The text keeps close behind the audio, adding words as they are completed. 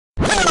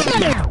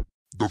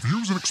The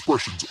views and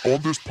expressions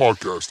on this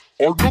podcast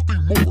are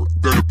nothing more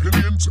than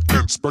opinions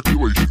and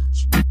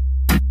speculations.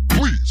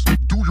 Please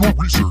do your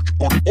research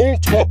on all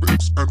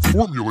topics and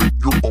formulate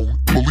your own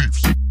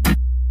beliefs.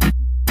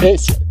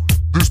 Also,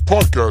 this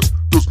podcast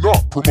does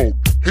not promote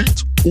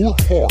hate or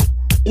harm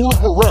or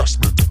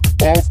harassment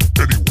of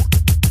anyone.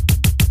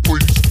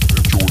 Please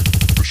enjoy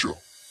the show.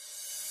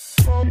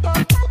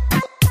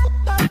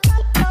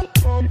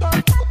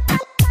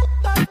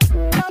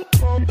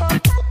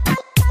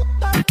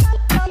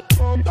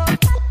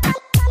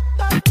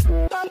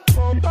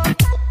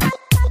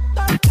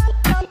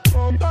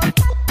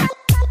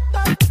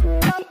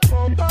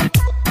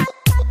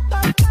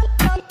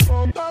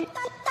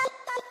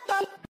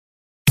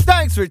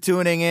 Thanks for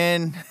tuning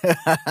in.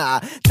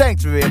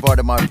 Thanks for being part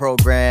of my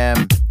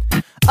program.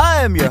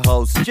 I am your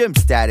host, Jim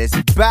Status,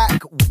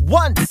 back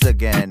once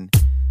again.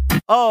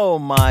 Oh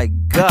my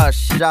gosh,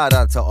 shout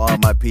out to all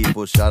my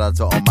people, shout out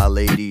to all my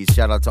ladies,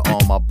 shout out to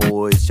all my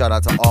boys, shout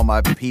out to all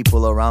my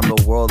people around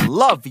the world.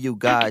 Love you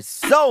guys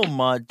so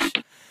much.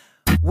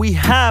 We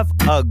have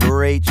a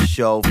great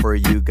show for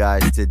you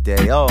guys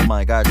today. Oh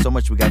my God, so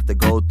much we got to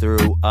go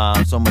through,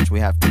 so much we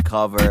have to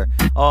cover.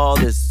 All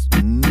this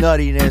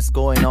nuttiness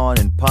going on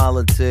in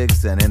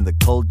politics and in the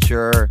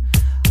culture.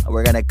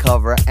 We're going to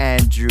cover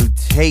Andrew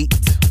Tate,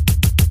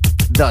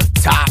 the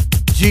top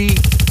G.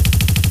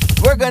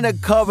 We're going to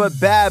cover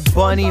Bad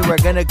Bunny. We're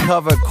going to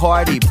cover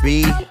Cardi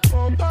B.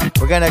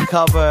 We're going to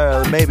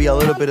cover maybe a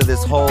little bit of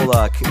this whole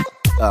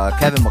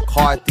Kevin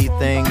McCarthy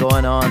thing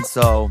going on.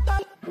 So,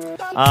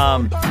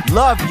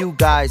 love you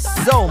guys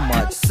so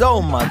much,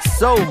 so much,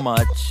 so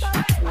much.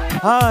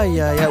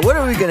 Yeah. What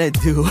are we going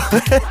to do?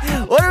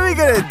 What are we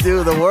going to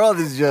do? The world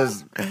is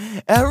just,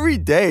 every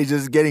day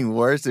just getting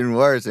worse and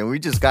worse. And we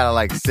just got to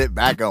like sit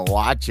back and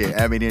watch it.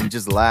 I mean, and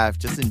just laugh,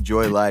 just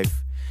enjoy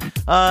life.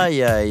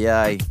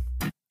 Yeah.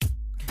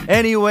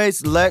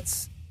 Anyways,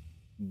 let's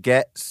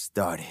get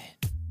started.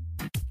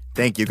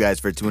 Thank you guys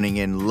for tuning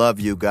in. Love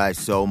you guys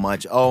so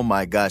much. Oh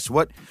my gosh.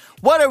 What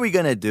are we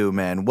going to do,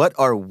 man? What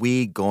are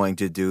we going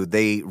to do?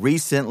 They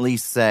recently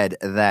said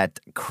that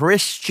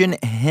Christian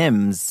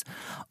hymns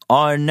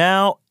are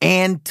now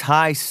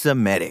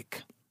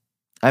anti-Semitic.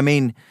 I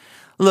mean,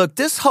 look,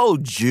 this whole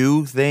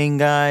Jew thing,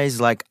 guys,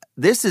 like,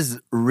 this is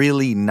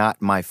really not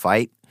my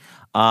fight.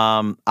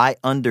 I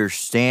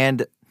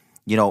understand,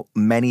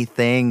 many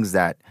things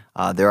that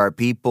there are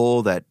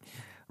people that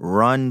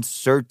run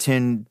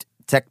certain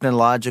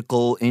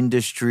technological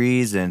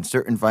industries and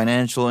certain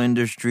financial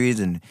industries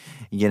and,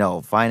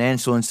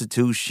 financial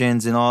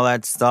institutions and all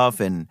that stuff.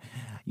 And,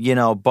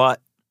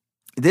 but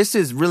this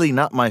is really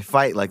not my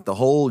fight. Like the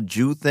whole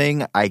Jew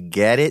thing, I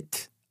get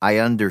it. I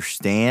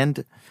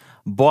understand.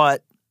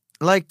 But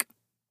like,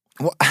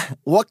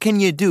 what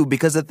can you do?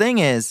 Because the thing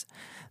is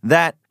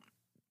that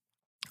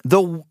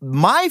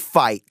my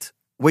fight,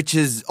 which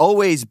has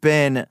always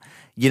been,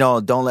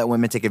 don't let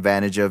women take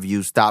advantage of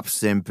you, stop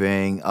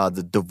simping,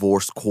 the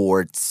divorce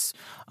courts,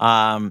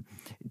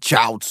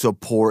 child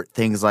support,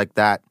 things like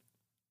that.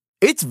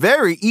 It's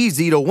very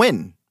easy to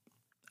win.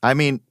 I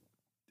mean,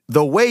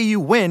 the way you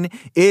win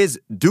is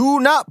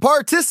do not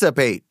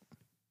participate.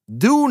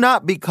 Do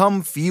not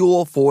become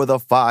fuel for the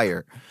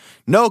fire.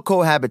 No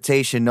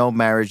cohabitation, no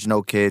marriage,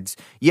 no kids.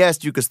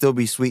 Yes, you could still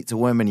be sweet to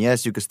women.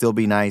 Yes, you could still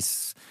be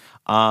nice.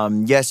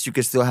 Yes, you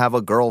could still have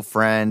a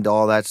girlfriend,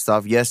 all that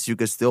stuff. Yes, you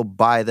could still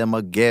buy them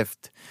a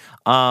gift.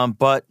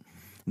 But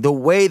the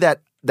way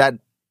that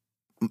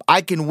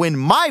I can win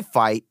my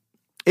fight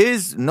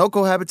is no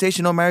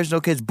cohabitation, no marriage, no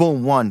kids.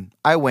 Boom, won.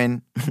 I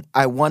win.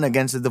 I won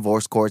against the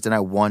divorce courts, and I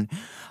won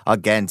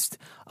against,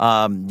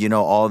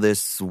 all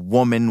this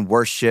woman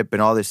worship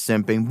and all this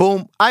simping.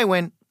 Boom, I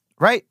win,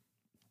 right?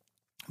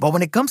 But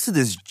when it comes to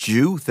this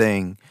Jew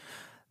thing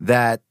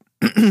that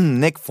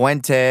Nick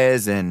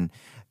Fuentes and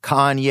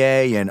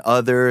Kanye and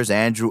others,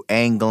 Andrew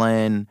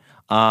Anglin,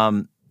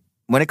 when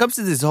it comes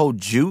to this whole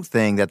Jew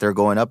thing that they're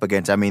going up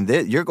against, I mean,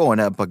 you're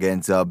going up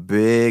against a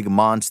big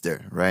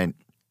monster, right?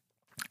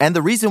 And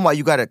the reason why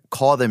you got to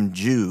call them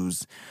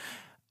Jews,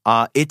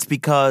 it's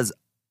because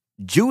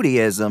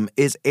Judaism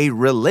is a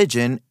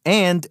religion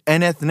and an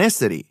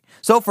ethnicity.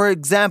 So, for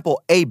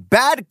example, a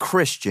bad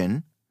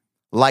Christian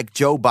like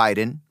Joe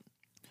Biden,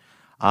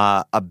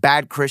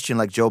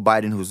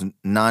 who's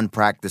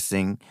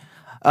non-practicing,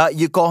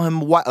 you call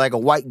him white, like a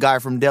white guy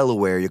from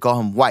Delaware. You call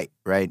him white,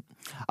 right?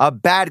 A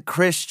bad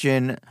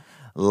Christian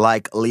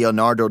like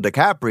Leonardo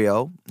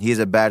DiCaprio, he's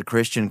a bad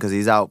Christian because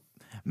he's out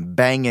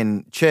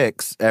banging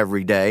chicks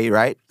every day,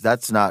 right?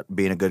 That's not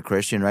being a good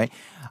Christian, right?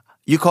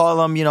 You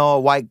call him, a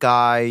white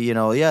guy,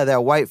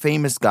 that white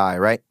famous guy,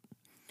 right?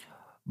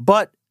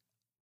 But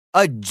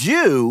a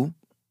Jew,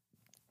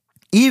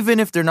 even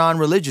if they're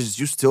non-religious,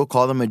 you still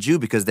call them a Jew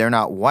because they're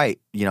not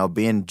white.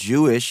 Being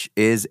Jewish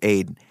is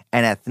an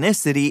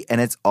ethnicity, and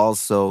it's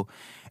also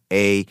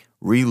a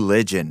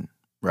religion,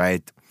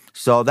 right?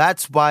 So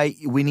that's why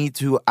we need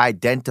to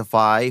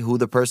identify who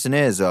the person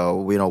is,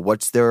 or,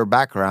 what's their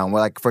background.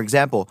 Well, like, for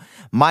example,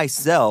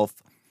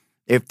 myself,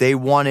 if they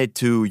wanted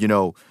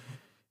to,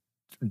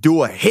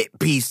 do a hit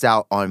piece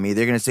out on me.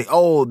 They're going to say,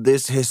 oh,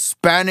 this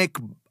Hispanic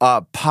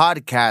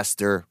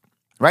podcaster,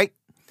 right?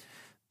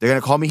 They're going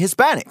to call me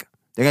Hispanic.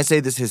 They're going to say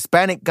this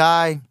Hispanic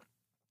guy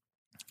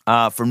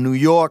from New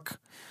York,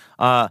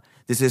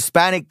 this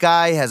Hispanic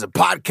guy has a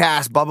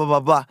podcast, blah, blah, blah,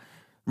 blah,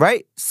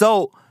 right?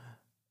 So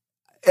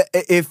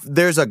if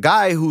there's a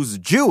guy who's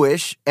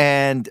Jewish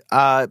and,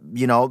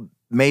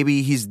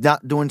 maybe he's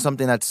not doing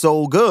something that's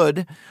so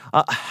good,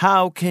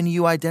 how can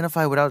you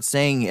identify without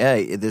saying,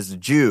 hey, this is a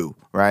Jew,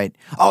 right?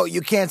 Oh,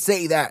 you can't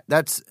say that.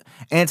 That's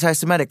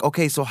anti-Semitic.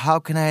 Okay, so how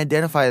can I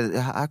identify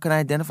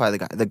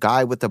the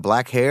guy with the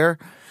black hair?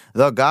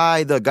 The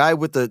guy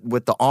with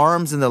the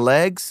arms and the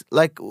legs?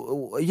 Like,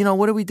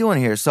 what are we doing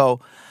here? So,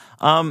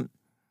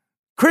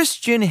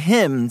 Christian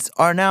hymns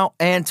are now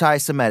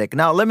anti-Semitic.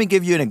 Now, let me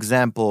give you an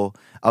example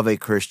of a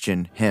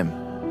Christian hymn.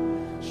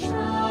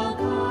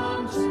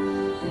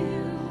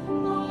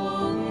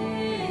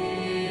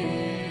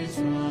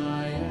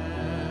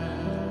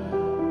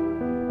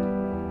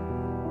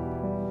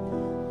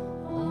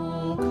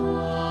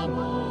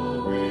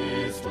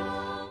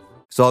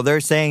 So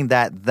they're saying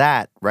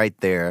that right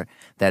there,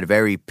 that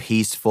very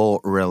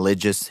peaceful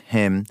religious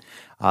hymn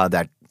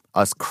that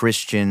us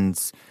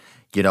Christians,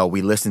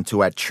 we listen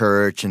to at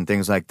church and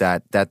things like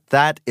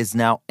that is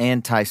now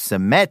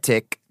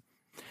anti-Semitic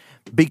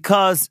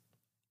because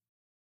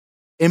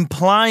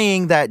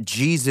implying that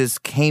Jesus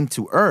came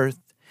to earth,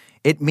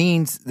 it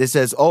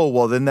says, oh,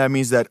 well, then that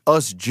means that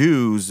us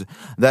Jews,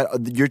 that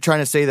you're trying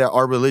to say that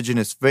our religion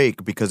is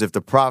fake because if the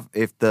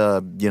prophet,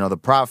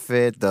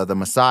 the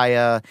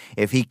Messiah,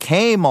 if he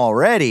came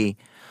already,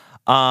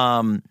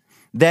 then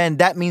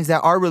that means that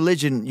our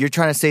religion, you're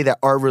trying to say that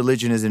our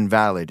religion is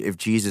invalid if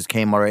Jesus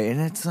came already.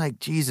 And it's like,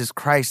 Jesus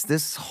Christ,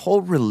 this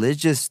whole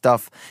religious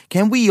stuff,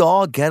 can we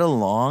all get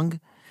along?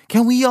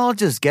 Can we all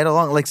just get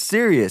along? Like,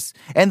 serious.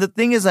 And the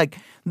thing is, like,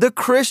 the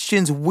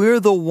Christians, we're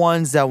the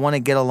ones that want to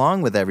get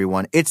along with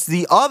everyone. It's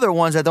the other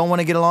ones that don't want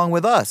to get along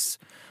with us.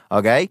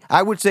 Okay?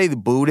 I would say the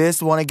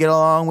Buddhists want to get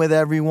along with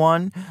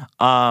everyone.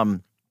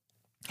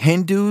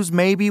 Hindus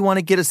maybe want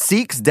to get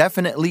Sikhs,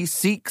 definitely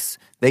Sikhs.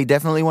 They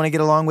definitely want to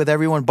get along with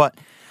everyone. But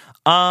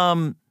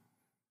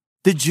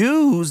the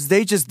Jews,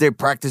 they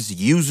practice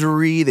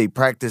usury. They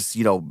practice,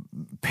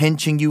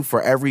 pinching you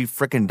for every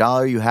freaking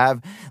dollar you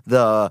have.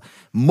 The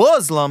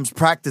Muslims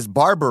practice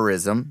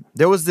barbarism.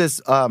 There was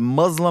this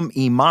Muslim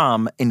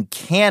imam in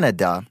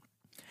Canada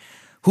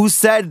who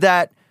said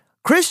that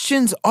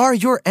Christians are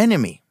your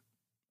enemy.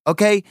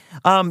 Okay?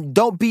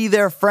 Don't be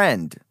their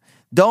friend.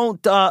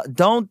 Don't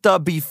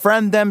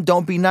befriend them.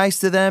 Don't be nice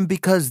to them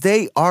because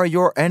they are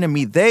your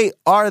enemy. They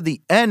are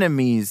the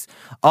enemies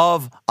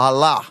of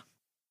Allah.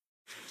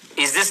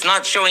 Is this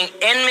not showing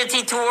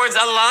enmity towards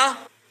Allah?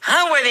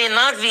 How are they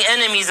not the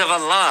enemies of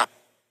Allah?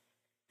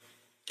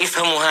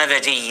 افهموا هذا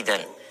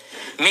جيدا.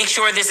 Make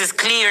sure this is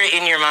clear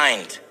in your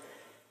mind.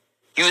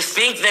 You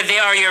think that they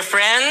are your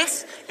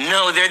friends?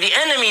 No, they're the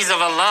enemies of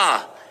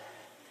Allah.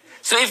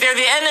 So if they're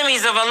the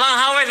enemies of Allah,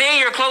 how are they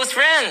your close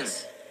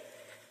friends?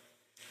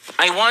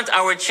 I want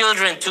our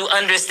children to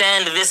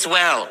understand this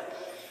well.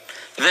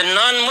 The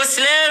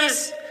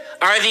non-Muslims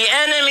are the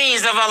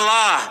enemies of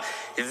Allah.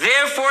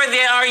 Therefore,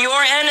 they are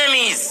your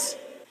enemies.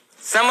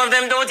 Some of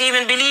them don't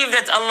even believe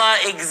that Allah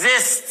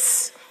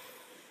exists.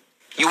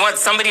 You want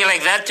somebody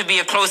like that to be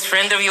a close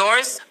friend of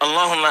yours?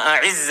 Allahumma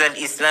a'izz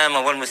al-Islam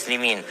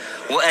wal-Muslimin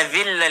wa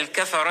adhill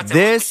al-kafarat.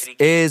 This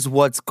is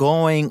what's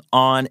going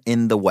on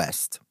in the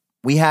West.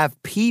 We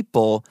have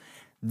people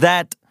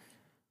that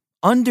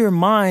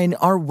undermine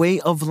our way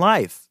of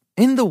life.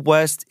 In the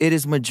West, it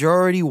is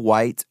majority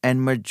white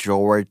and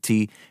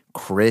majority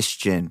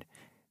Christian.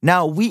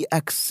 Now, we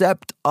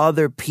accept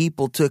other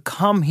people to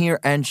come here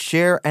and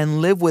share and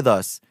live with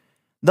us.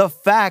 The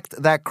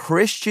fact that in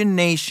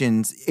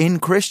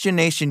Christian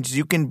nations,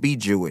 you can be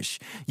Jewish,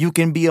 you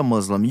can be a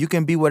Muslim, you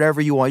can be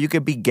whatever you want, you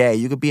can be gay,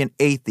 you can be an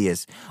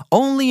atheist.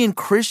 Only in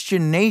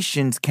Christian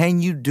nations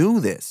can you do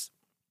this.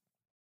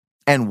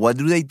 And what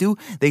do?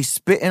 They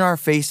spit in our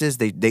faces,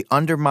 they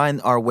undermine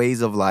our way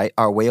of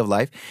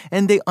life,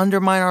 and they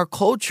undermine our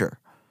culture.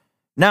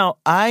 Now,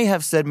 I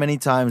have said many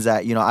times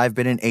that, I've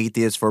been an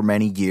atheist for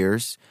many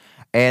years.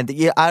 And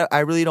yeah, I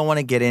really don't want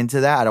to get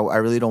into that. I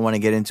really don't want to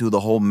get into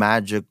the whole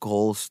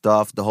magical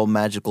stuff, the whole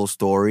magical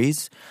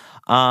stories.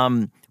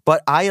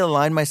 But I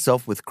align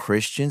myself with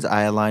Christians.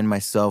 I align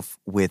myself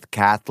with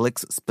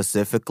Catholics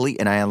specifically.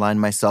 And I align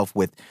myself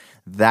with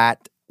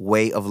that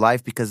way of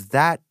life because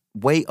that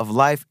way of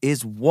life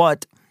is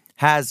what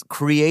has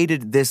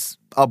created this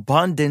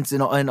abundance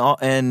and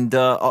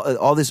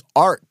all this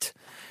art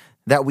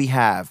that we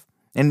have.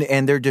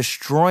 And they're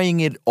destroying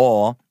it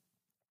all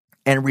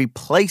and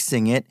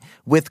replacing it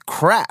with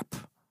crap.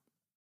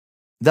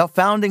 The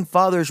founding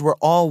fathers were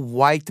all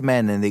white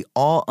men and they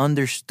all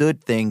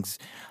understood things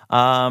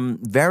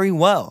very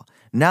well.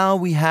 Now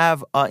we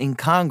have in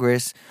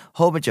Congress a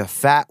whole bunch of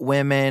fat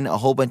women, a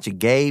whole bunch of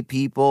gay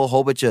people, a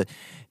whole bunch of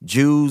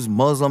Jews,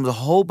 Muslims, a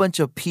whole bunch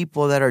of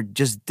people that are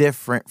just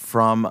different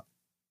from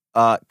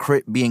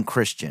being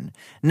Christian.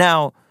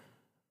 Now,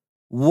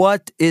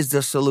 What is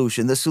the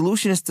solution? The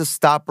solution is to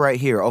stop right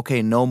here.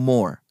 Okay, no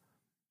more.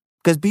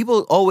 Because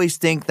people always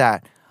think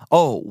that,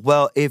 oh,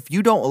 well, if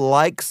you don't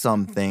like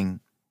something,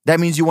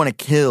 that means you want to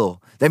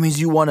kill. That means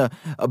you want to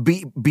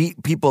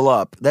beat people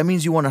up. That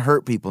means you want to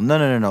hurt people.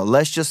 No.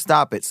 Let's just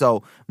stop it.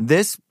 So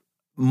this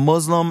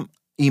Muslim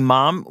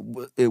imam,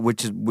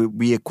 which would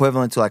be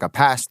equivalent to like a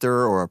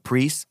pastor or a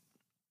priest,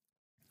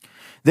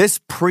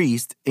 this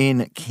priest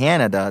in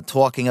Canada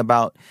talking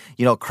about,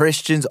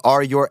 Christians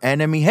are your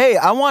enemy. Hey,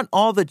 I want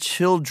all the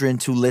children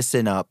to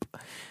listen up.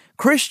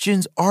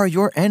 Christians are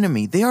your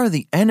enemy. They are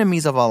the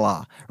enemies of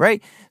Allah,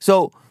 right?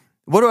 So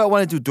what do I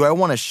want to do? Do I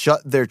want to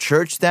shut their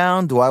church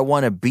down? Do I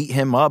want to beat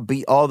him up,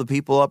 beat all the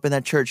people up in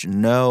that church?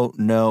 No.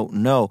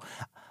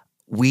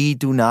 We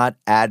do not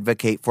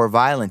advocate for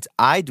violence.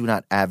 I do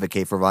not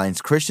advocate for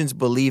violence. Christians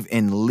believe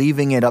in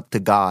leaving it up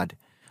to God.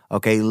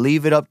 Okay,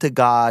 leave it up to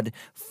God.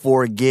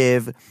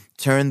 Forgive.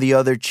 Turn the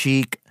other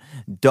cheek.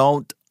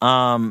 Don't,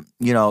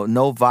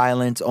 no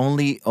violence.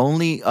 Only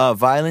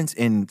violence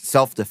in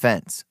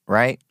self-defense,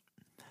 right?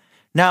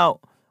 Now,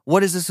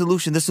 what is the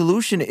solution? The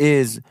solution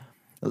is,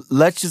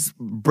 let's just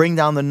bring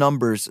down the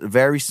numbers.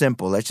 Very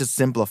simple. Let's just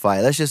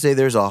simplify. Let's just say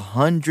there's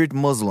 100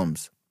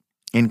 Muslims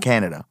in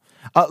Canada.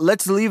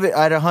 Let's leave it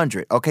at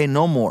 100. Okay,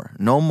 no more.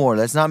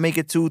 Let's not make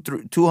it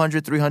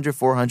 200, 300,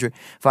 400,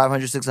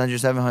 500, 600,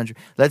 700.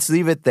 Let's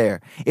leave it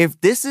there. If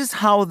this is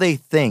how they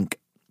think,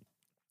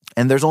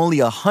 and there's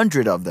only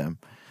 100 of them,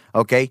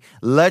 okay,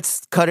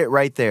 let's cut it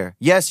right there.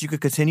 Yes, you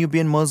could continue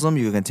being Muslim.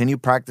 You could continue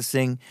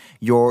practicing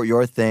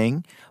your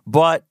thing,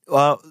 but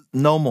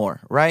no more,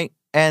 right?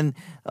 And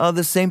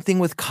the same thing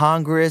with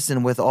Congress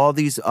and with all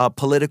these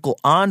political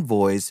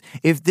envoys.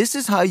 If this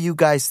is how you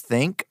guys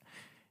think,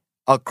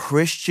 a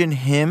Christian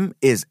hymn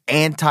is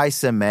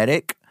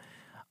anti-Semitic,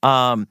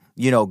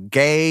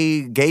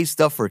 gay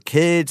stuff for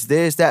kids,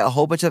 this, that, a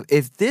whole bunch of.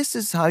 If this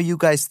is how you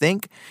guys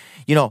think,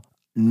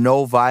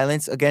 no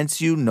violence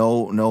against you,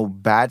 no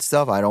bad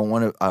stuff. I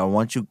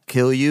want you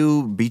kill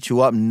you, beat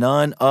you up.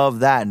 None of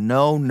that.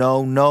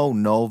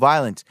 No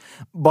violence.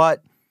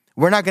 But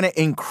we're not going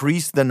to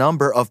increase the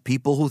number of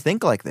people who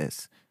think like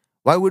this.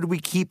 Why would we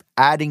keep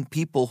adding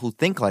people who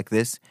think like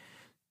this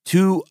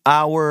to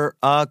our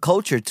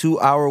culture, to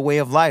our way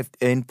of life,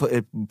 and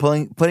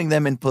putting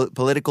them in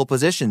political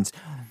positions,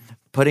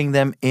 putting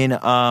them in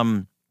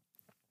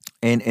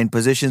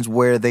positions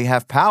where they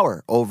have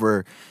power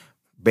over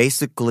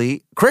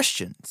basically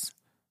Christians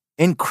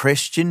in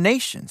Christian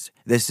nations?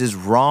 This is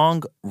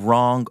wrong.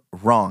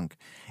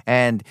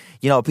 And,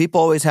 people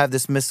always have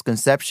this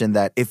misconception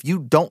that if you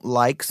don't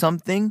like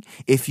something,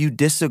 if you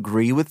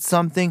disagree with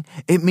something,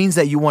 it means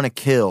that you want to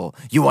kill,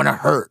 you want to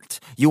hurt,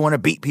 you want to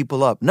beat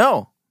people up.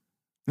 No.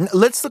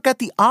 Let's look at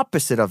the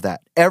opposite of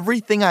that.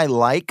 Everything I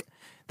like,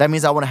 that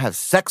means I want to have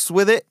sex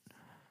with it.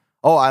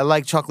 Oh, I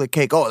like chocolate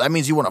cake. Oh, that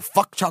means you want to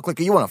fuck chocolate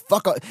cake. You want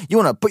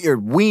to put your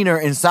wiener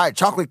inside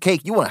chocolate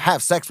cake. You want to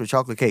have sex with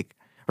chocolate cake,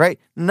 right?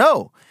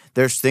 No.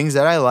 There's things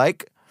that I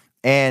like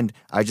and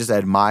I just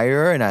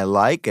admire and I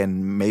like,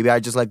 and maybe I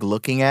just like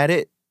looking at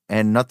it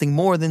and nothing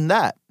more than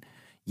that.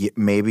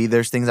 Maybe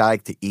there's things I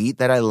like to eat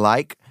that I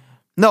like.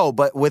 No,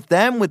 but with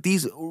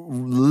these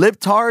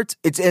libtards,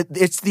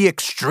 it's the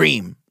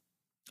extreme.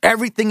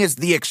 Everything is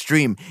the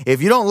extreme.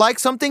 If you don't like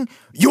something,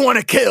 you want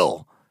to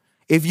kill.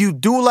 If you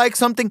do like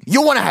something,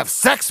 you want to have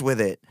sex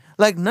with it.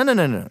 Like,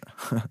 no.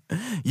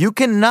 You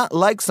cannot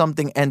like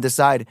something and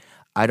decide,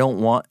 I don't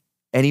want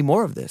any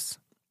more of this.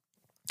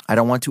 I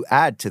don't want to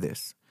add to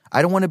this.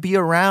 I don't want to be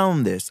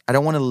around this. I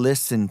don't want to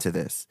listen to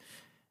this.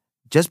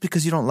 Just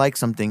because you don't like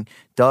something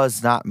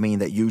does not mean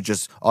that you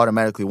just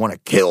automatically want to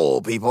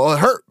kill people,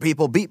 hurt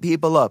people, beat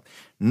people up.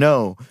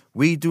 No,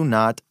 we do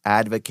not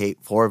advocate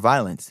for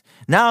violence.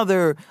 Now,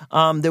 there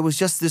was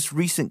just this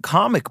recent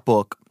comic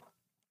book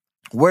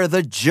where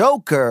the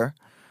Joker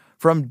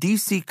from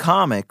DC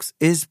Comics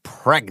is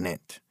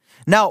pregnant.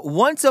 Now,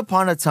 once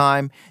upon a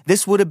time,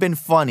 this would have been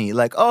funny.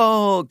 Like,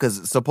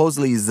 because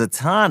supposedly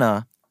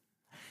Zatanna,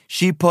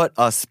 she put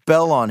a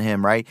spell on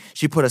him, right?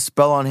 She put a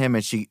spell on him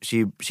and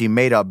she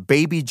made a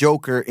baby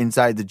Joker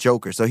inside the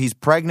Joker. So he's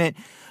pregnant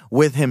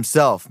with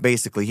himself,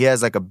 basically. He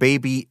has like a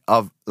baby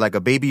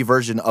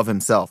version of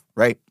himself,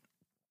 right?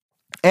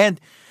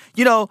 And,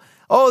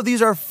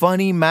 these are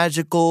funny,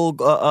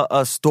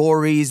 magical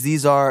stories.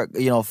 These are,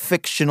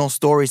 fictional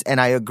stories. And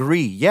I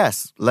agree.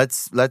 Yes,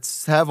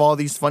 let's have all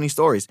these funny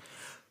stories.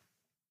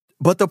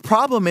 But the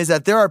problem is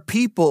that there are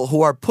people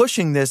who are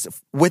pushing this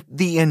with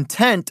the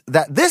intent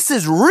that this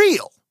is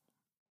real.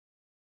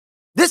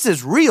 This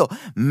is real.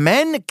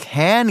 Men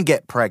can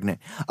get pregnant.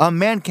 A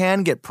man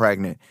can get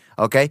pregnant.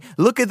 Okay?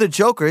 Look at the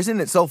Joker.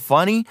 Isn't it so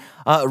funny?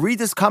 Read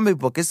this comic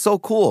book. It's so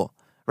cool.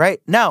 Right?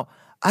 Now,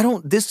 I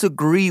don't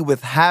disagree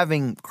with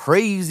having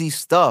crazy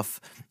stuff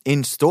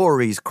in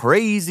stories,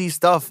 crazy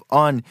stuff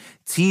on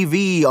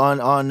TV,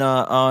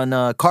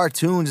 on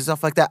cartoons and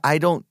stuff like that. I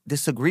don't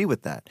disagree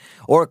with that.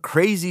 Or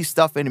crazy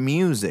stuff in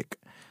music.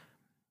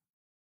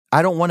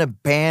 I don't want to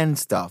ban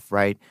stuff,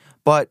 right?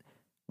 But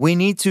we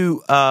need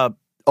to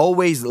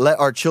always let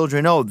our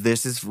children know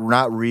this is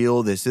not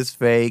real, this is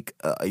fake.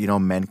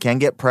 Men can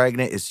get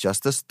pregnant, it's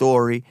just a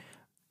story.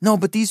 No,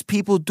 but these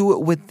people do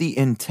it with the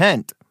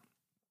intent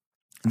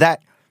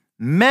that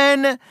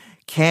men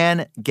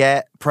can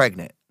get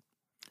pregnant.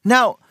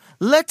 Now,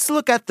 let's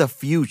look at the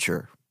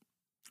future,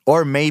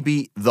 or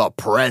maybe the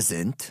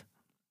present.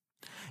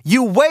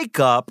 You wake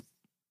up,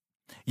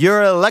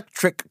 your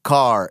electric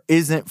car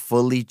isn't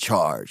fully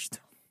charged.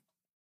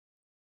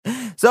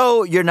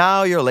 So you're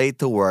late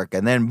to work,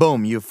 and then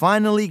boom, you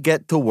finally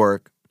get to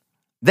work.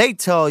 They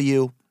tell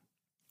you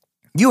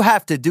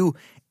have to do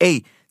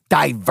a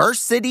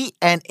diversity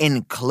and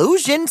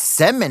inclusion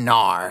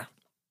seminar.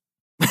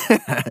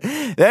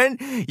 Then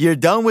you're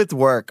done with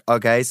work,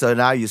 okay? So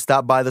now you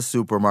stop by the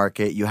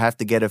supermarket. You have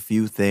to get a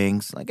few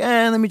things. Like,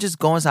 let me just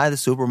go inside the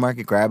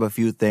supermarket, grab a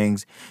few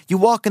things. You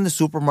walk in the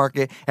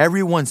supermarket,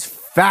 everyone's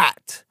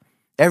fat.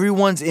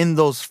 Everyone's in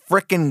those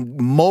freaking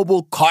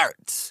mobile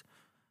carts.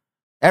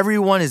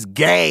 Everyone is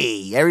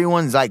gay.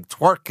 Everyone's like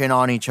twerking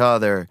on each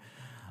other,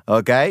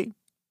 okay?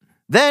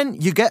 Then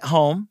you get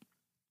home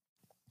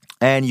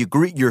and you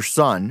greet your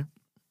son.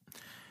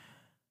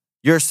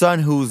 Your son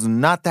who's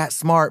not that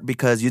smart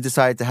because you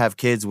decided to have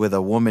kids with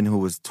a woman who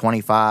was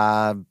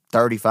 25,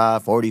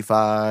 35,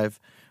 45,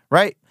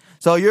 right?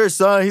 So your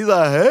son, he's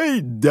like,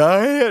 hey,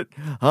 Dad,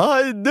 how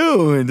you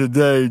doing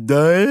today,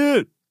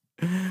 Dad?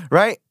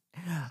 Right?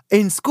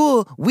 In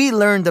school, we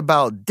learned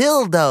about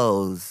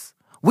dildos.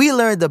 We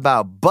learned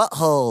about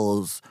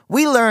buttholes.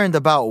 We learned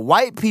about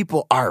white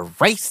people are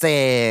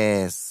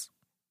racist.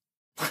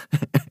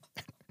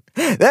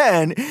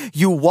 Then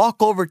you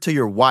walk over to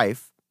your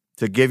wife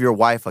to give your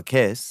wife a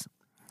kiss,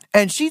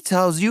 and she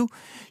tells you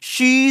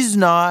she's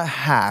not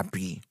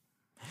happy.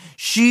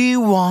 She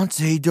wants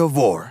a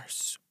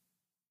divorce.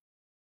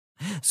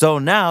 So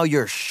now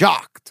you're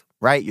shocked,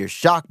 right? You're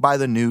shocked by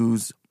the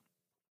news.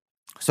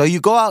 So you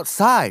go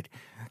outside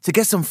to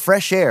get some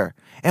fresh air.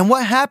 And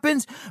what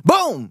happens?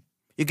 Boom!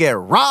 You get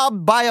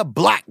robbed by a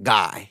black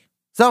guy.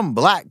 Some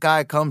black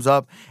guy comes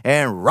up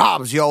and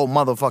robs your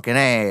motherfucking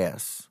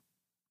ass.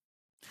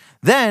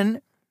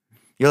 Then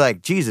you're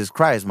like, Jesus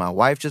Christ, my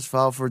wife just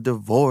filed for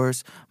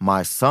divorce.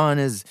 My son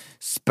is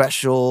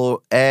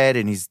special ed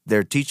and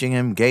they're teaching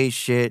him gay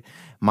shit.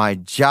 My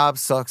job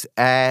sucks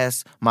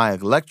ass. My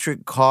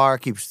electric car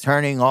keeps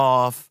turning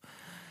off.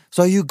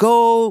 So you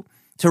go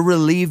to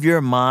relieve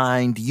your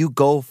mind. You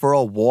go for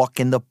a walk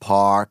in the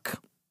park.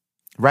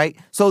 Right?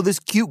 So this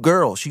cute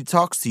girl, she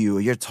talks to you.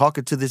 You're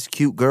talking to this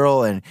cute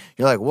girl and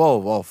you're like, whoa,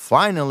 well,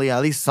 finally,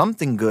 at least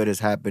something good is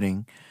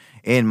happening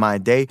in my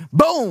day.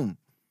 Boom!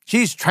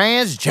 She's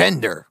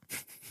transgender.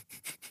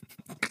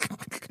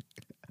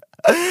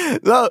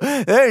 So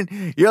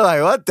then you're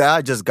like, what the hell?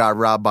 I just got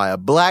robbed by a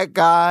black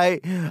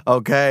guy.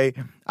 Okay.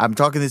 I'm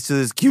talking to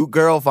this cute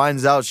girl,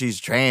 finds out she's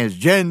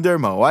transgender.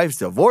 My wife's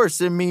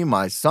divorcing me.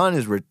 My son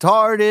is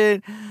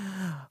retarded.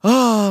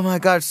 Oh my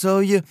God.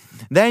 So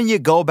then you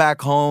go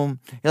back home.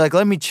 You're like,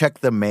 let me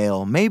check the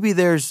mail. Maybe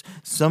there's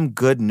some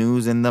good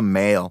news in the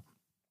mail.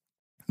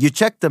 You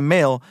check the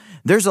mail.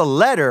 There's a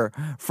letter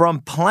from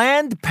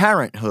Planned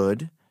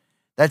Parenthood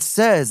that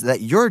says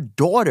that your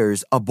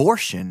daughter's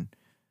abortion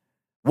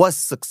was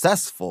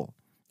successful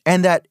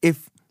and that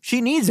if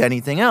she needs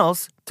anything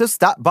else, to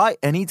stop by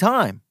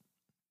anytime.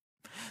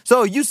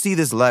 So you see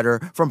this letter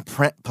from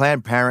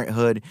Planned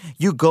Parenthood.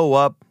 You go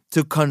up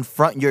to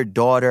confront your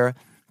daughter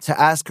to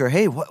ask her,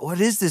 hey, what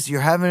is this?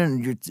 You're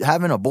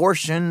having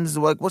abortions?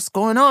 What's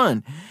going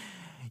on?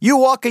 You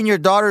walk in your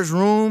daughter's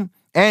room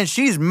and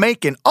she's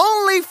making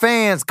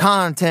OnlyFans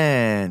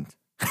content.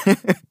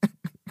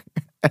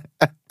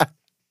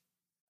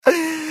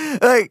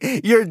 Like,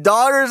 your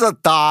daughter's a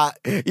thought.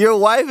 Your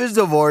wife is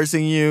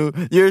divorcing you.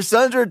 Your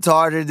son's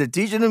retarded. They're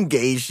teaching him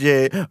gay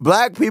shit.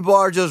 Black people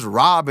are just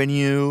robbing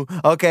you.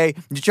 Okay?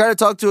 You try to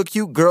talk to a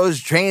cute girl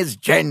who's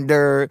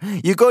transgender.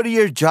 You go to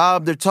your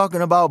job. They're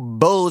talking about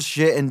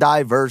bullshit and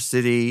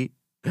diversity.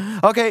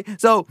 Okay?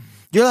 So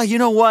you're like, you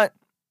know what?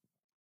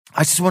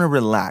 I just want to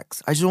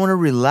relax. I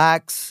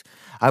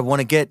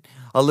want to get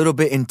a little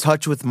bit in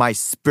touch with my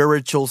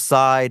spiritual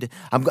side.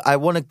 I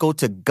want to go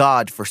to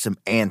God for some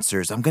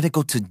answers. I'm going to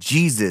go to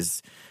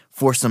Jesus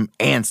for some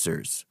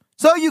answers.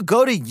 So you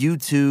go to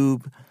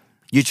YouTube.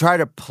 You try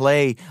to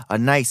play a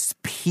nice,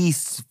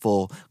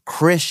 peaceful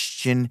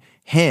Christian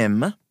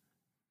hymn.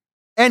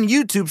 And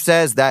YouTube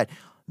says that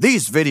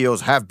these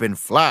videos have been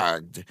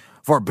flagged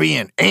for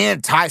being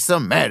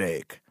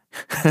anti-Semitic.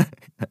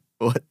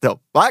 What the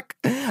fuck?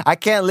 I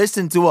can't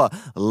listen to a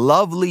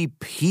lovely,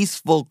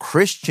 peaceful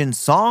Christian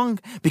song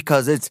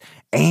because it's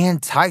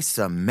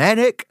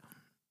anti-Semitic.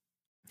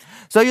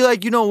 So you're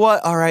like, you know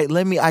what? All right,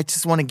 I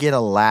just want to get a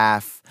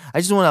laugh. I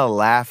just want to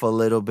laugh a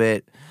little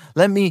bit.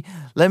 Let me turn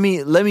on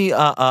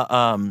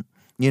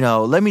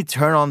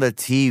the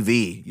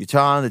TV. You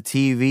turn on the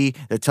TV,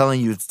 they're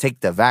telling you to take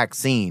the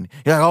vaccine.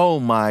 You're like,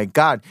 oh my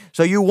God.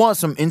 So you want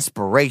some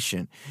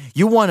inspiration.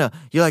 You're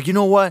like, you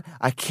know what?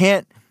 I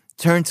can't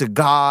turn to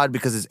God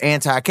because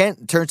it's I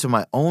can't turn to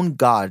my own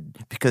God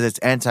because it's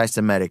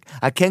anti-Semitic.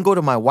 I can't go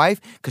to my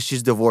wife because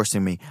she's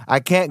divorcing me.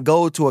 I can't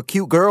go to a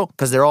cute girl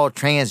because they're all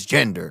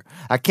transgender.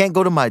 I can't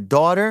go to my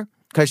daughter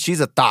because she's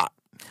a thought.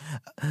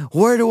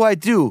 Where do I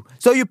do?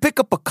 So you pick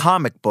up a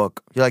comic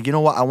book. You're like, you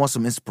know what? I want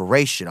some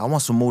inspiration. I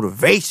want some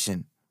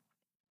motivation.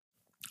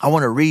 I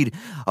want to read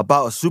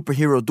about a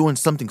superhero doing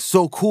something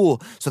so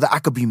cool so that I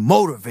could be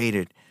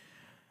motivated.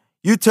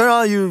 You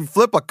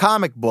flip a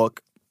comic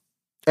book,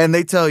 and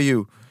they tell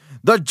you,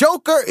 the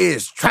Joker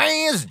is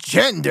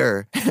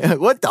transgender.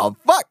 What the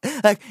fuck?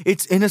 Like,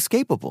 it's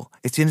inescapable.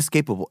 It's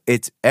inescapable.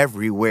 It's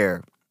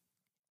everywhere.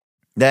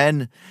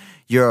 Then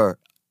you're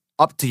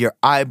up to your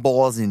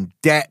eyeballs in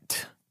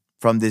debt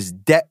from this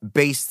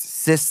debt-based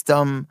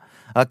system,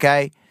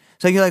 okay?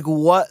 So you're like,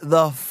 what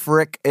the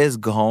frick is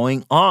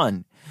going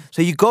on?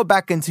 So you go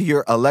back into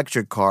your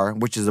electric car,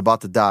 which is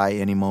about to die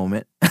any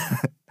moment.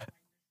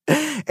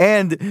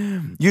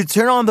 And you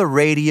turn on the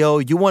radio.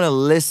 You want to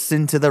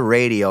listen to the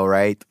radio,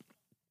 right?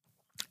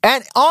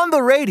 And on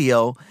the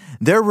radio,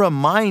 they're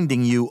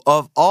reminding you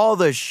of all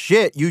the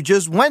shit you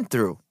just went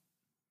through.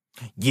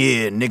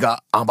 Yeah, nigga,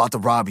 I'm about to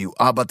rob you.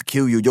 I'm about to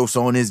kill you. Your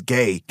son is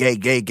gay. Gay,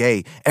 gay,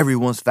 gay.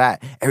 Everyone's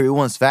fat.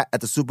 Everyone's fat at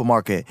the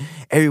supermarket.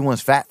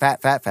 Everyone's fat,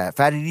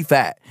 fattity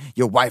fat.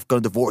 Your wife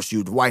gonna divorce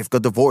you. The wife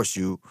gonna divorce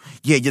you.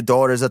 Yeah, your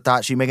daughter's a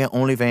thought she making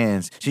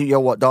OnlyFans.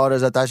 Your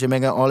daughter's a thought she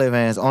making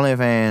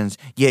OnlyFans.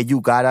 Yeah,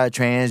 you got a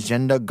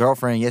transgender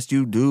girlfriend. Yes,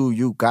 you do.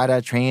 You got a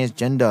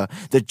transgender.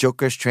 The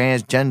Joker's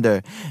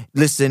transgender.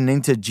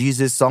 Listening to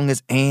Jesus' song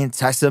is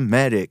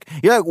anti-Semitic.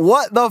 You're like,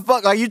 what the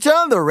fuck? Like, you turn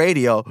on the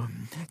radio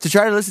to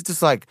try to listen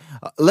to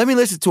let me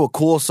listen to a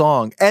cool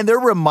song. And they're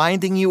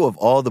reminding you of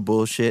all the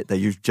bullshit that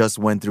you just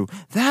went through.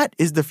 That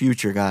is the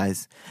future,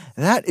 guys.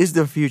 That is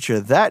the future.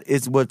 That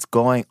is what's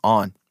going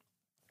on.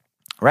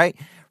 Right?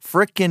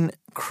 Frickin'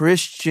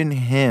 Christian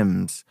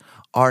hymns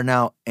are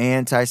now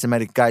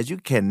anti-Semitic. Guys, you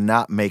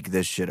cannot make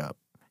this shit up.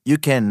 You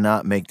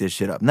cannot make this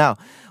shit up. Now,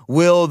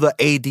 will the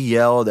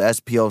ADL, the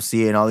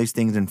SPLC, and all these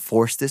things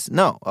enforce this?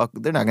 No,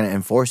 they're not going to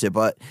enforce it.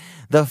 But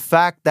the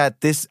fact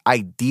that this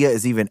idea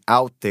is even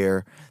out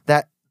there,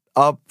 that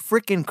a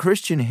freaking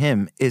Christian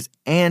hymn is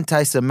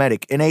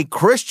anti-Semitic in a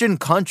Christian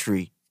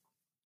country,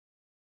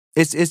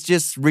 it's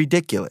just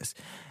ridiculous.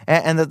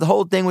 And the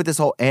whole thing with this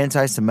whole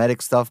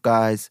anti-Semitic stuff,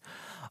 guys,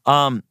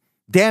 damn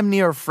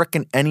near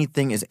freaking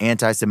anything is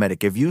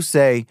anti-Semitic. If you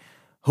say,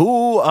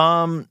 who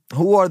are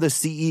the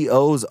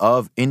CEOs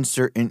of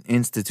insert an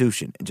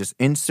institution? Just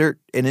insert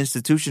an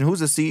institution.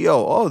 Who's the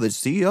CEO? Oh, the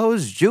CEO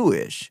is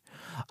Jewish.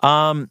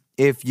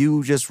 If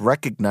you just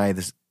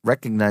recognize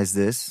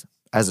this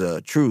as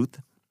a truth,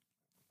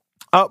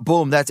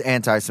 boom, that's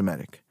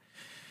anti-Semitic.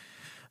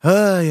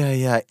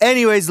 Yeah.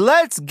 Anyways,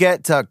 let's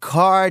get to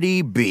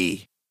Cardi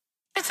B.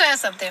 Let me tell you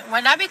something.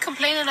 When I be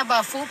complaining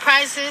about food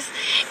prices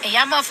and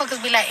y'all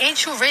motherfuckers be like,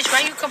 ain't you rich?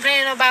 Why you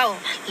complaining about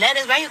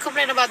lettuce? Why you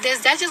complaining about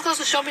this? That just goes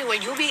to show me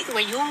when you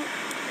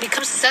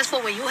become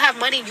successful, when you have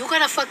money, you're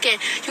gonna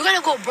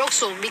go broke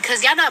soon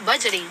because y'all not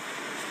budgeting.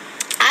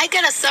 I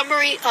get a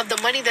summary of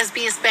the money that's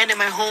being spent in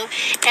my home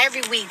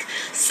every week.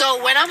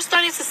 So when I'm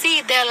starting to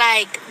see that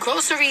like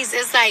groceries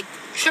is like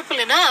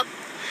tripling up,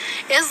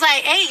 it's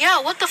like, hey,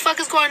 yo, what the fuck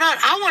is going on?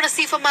 I want to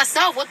see for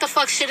myself what the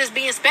fuck shit is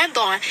being spent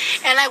on.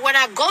 And, like, when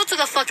I go to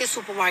the fucking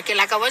supermarket,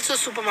 like, I went to the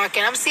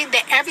supermarket, I'm seeing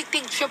that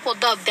everything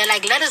tripled up. That,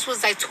 like, lettuce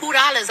was, like,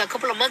 $2 a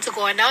couple of months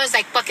ago, and now it's,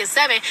 like, fucking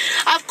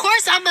 $7. Of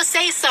course I'm going to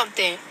say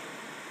something.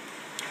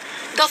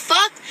 The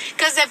fuck?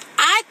 Because if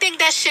I think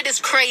that shit is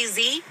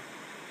crazy,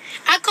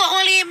 I can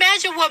only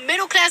imagine what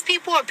middle-class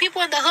people or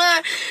people in the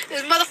hood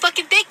is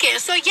motherfucking thinking.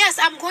 So, yes,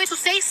 I'm going to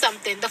say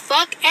something. The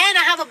fuck? And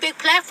I have a big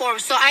platform.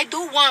 So, I do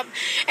want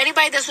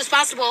anybody that's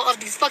responsible of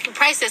these fucking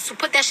prices to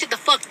put that shit the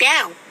fuck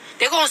down.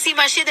 They're going to see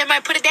my shit. They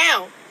might put it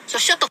down. So,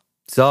 shut the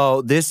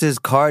So, this is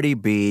Cardi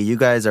B. You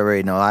guys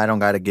already know. I don't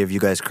got to give you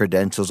guys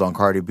credentials on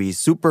Cardi B.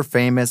 Super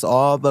famous.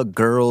 All the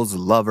girls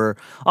love her.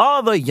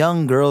 All the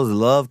young girls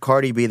love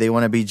Cardi B. They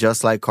want to be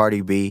just like Cardi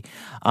B.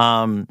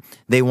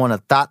 They want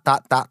to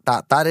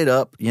thot it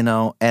up, you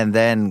know, and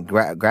then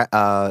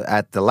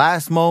at the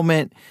last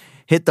moment,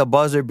 hit the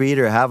buzzer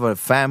beater, have a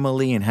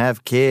family and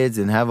have kids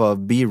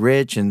and be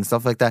rich and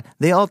stuff like that.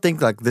 They all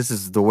think like this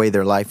is the way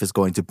their life is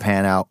going to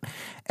pan out.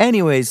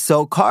 Anyways,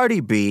 so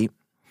Cardi B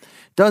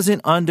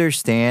doesn't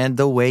understand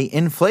the way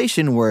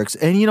inflation works.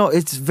 And, you know,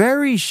 it's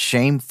very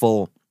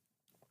shameful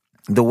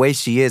the way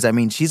she is. I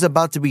mean, she's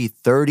about to be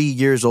 30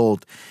 years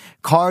old.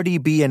 Cardi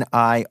B and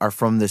I are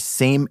from the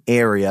same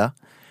area.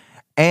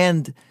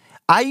 And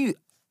I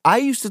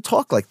used to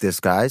talk like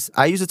this, guys.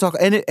 I used to talk,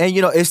 and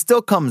you know, it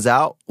still comes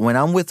out when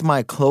I'm with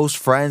my close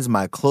friends,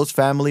 my close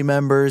family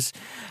members,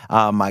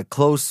 my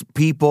close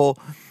people.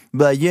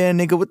 But yeah,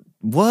 nigga,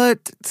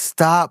 what?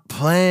 Stop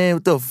playing.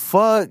 What the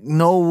fuck?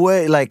 No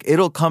way. Like,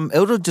 it'll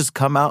just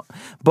come out.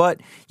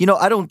 But, you know,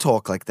 I don't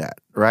talk like that,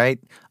 right?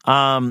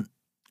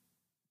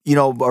 You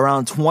know,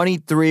 around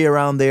 23,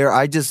 around there,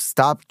 I just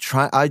stopped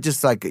trying. I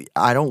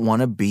don't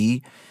want to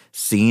be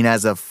seen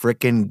as a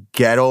freaking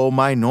ghetto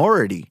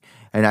minority.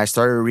 And I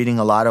started reading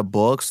a lot of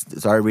books.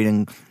 Started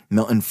reading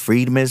Milton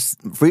Friedman,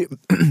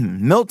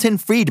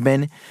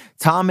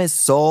 Thomas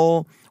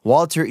Sowell,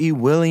 Walter E.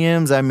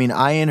 Williams. I mean,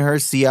 Ian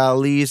Hersey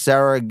Ali,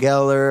 Sarah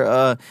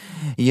Gellar,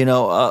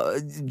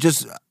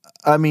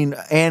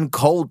 Ann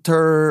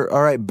Coulter.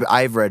 All right,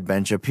 I've read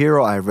Ben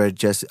Shapiro. I've read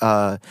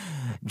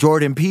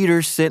Jordan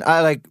Peterson.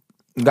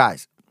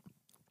 Guys,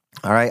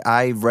 all right,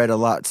 I've read a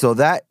lot. So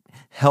that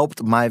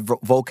helped my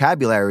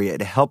vocabulary.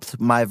 It helped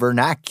my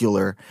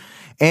vernacular.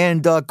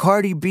 And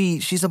Cardi B,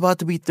 she's about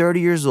to be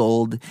 30 years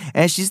old,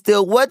 and she's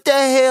still, what the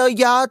hell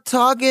y'all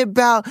talking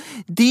about?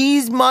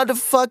 These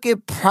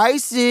motherfucking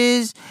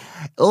prices,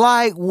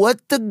 like,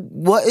 what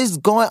is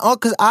going on?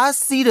 Because I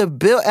see the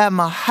bill at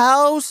my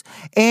house,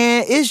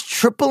 and it's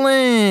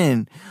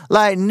tripling.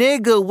 Like,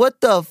 nigga, what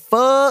the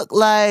fuck?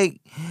 Like,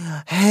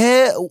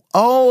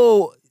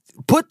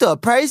 put the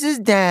prices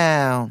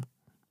down.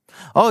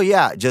 Oh,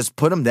 yeah, just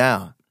put them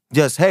down.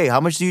 Just, hey,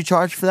 how much do you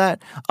charge for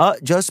that?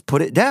 Just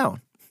put it down.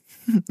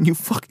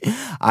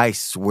 I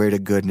swear to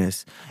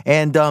goodness.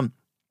 And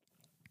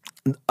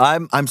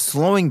I'm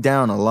slowing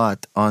down a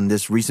lot on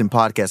this recent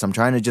podcast. I'm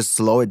trying to just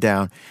slow it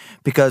down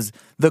because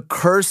the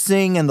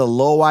cursing and the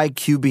low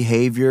IQ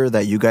behavior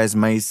that you guys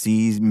might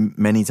see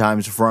many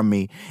times from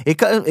me, it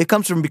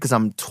comes from because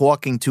I'm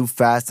talking too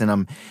fast and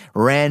I'm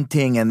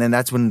ranting, and then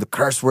that's when the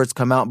curse words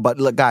come out. But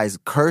look, guys,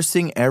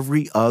 cursing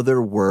every other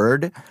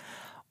word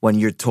when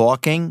you're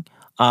talking,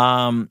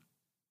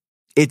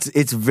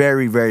 it's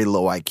very, very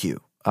low IQ.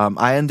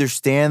 I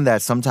understand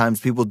that sometimes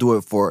people do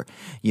it for,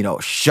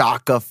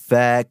 shock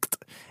effect,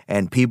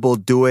 and people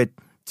do it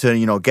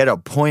to, get a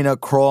point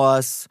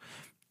across.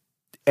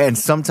 And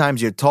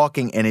sometimes you're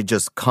talking and it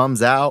just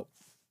comes out.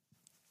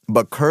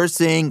 But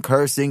cursing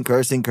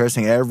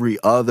every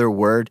other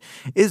word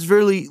is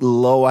really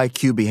low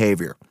IQ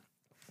behavior.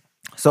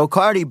 So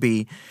Cardi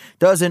B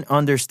doesn't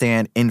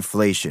understand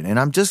inflation. And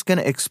I'm just going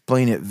to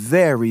explain it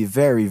very,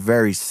 very,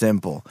 very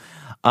simple.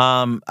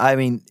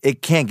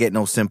 It can't get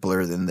no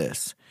simpler than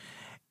this.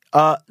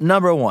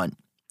 Number 1,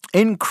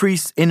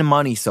 increase in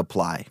money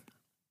supply.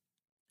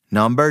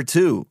 Number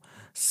 2,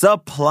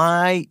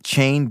 supply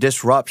chain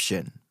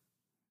disruption.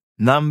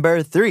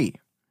 Number 3,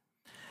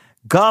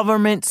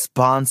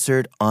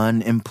 government-sponsored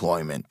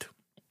unemployment.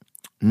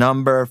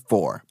 Number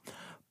 4,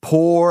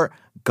 poor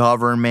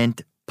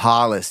government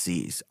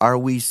policies. Are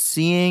we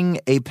seeing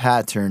a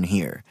pattern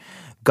here?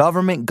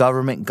 Government.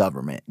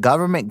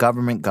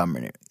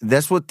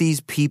 That's what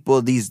these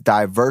people, these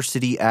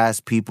diversity-ass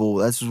people,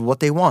 that's what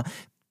they want.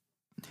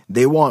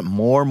 They want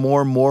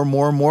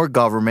more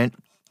government.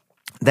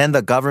 Then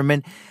the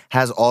government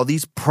has all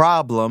these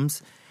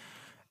problems.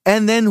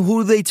 And then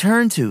who do they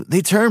turn to?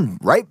 They turn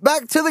right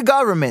back to the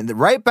government,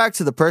 right back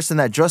to the person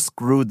that just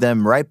screwed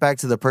them, right back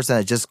to the person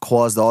that just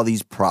caused all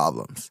these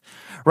problems,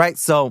 right?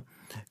 So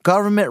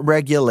government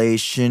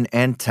regulation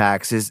and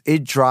taxes,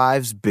 it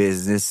drives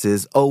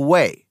businesses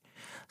away.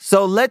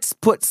 So let's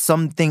put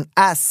something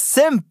as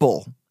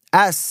simple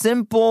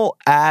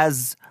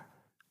as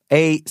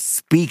a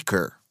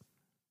speaker,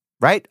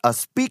 right? A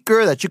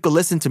speaker that you could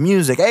listen to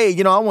music. Hey,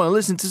 I want to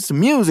listen to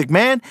some music,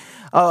 man.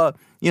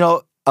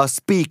 A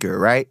speaker,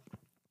 right?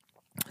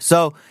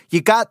 So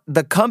you got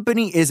the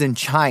company is in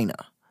China.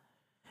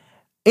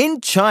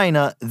 In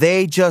China,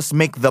 they just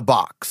make the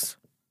box,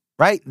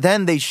 right?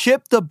 Then they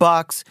ship the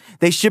box,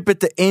 they ship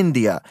it to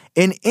India.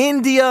 In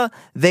India,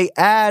 they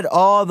add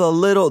all the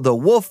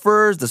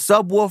woofers, the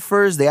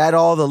subwoofers, they add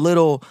all the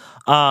little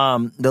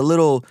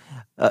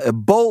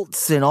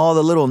bolts and all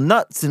the little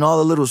nuts and all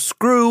the little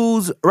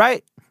screws,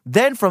 right?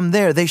 Then from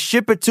there, they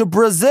ship it to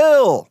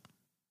Brazil.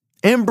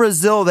 In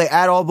Brazil, they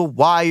add all the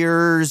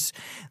wires,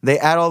 they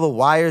add all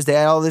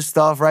this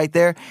stuff right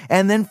there.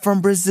 And then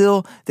from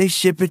Brazil, they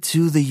ship it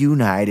to the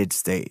United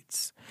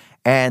States.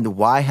 And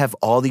why have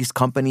all these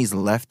companies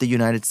left the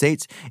United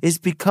States? Is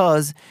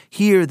because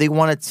here they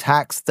want to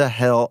tax the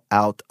hell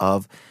out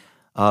of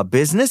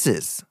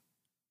businesses,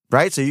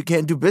 right? So you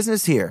can't do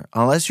business here.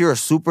 Unless you're a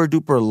super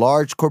duper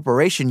large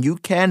corporation, you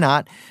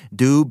cannot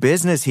do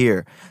business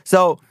here.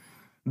 So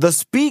the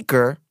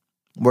speaker,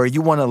 where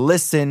you want to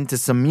listen to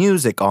some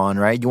music on,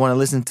 right? You want to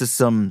listen to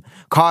some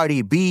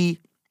Cardi B.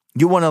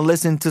 You want to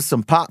listen to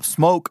some Pop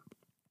Smoke.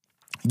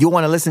 You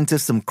want to listen to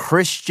some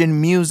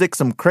Christian music,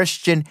 some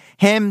Christian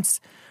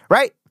hymns,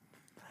 right?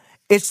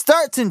 It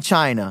starts in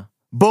China.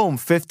 Boom,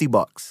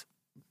 $50.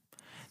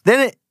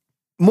 Then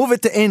move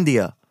it to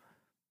India,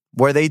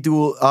 where they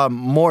do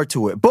more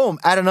to it. Boom,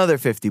 add another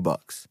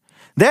 $50.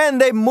 Then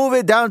they move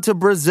it down to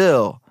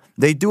Brazil.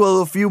 They do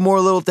a few more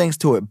little things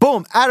to it.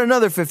 Boom, add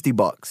another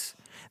 $50.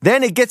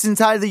 Then it gets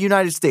inside the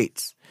United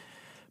States.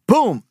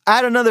 Boom,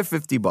 add another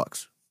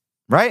 $50,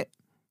 right?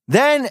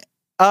 Then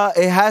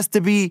it has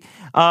to be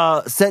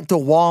sent to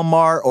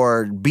Walmart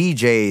or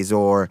BJ's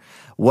or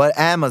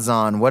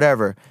Amazon,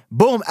 whatever.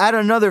 Boom, add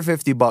another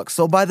 $50.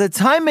 So by the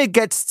time it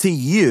gets to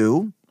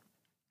you,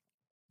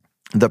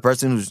 the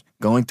person who's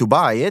going to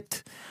buy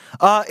it,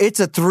 it's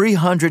a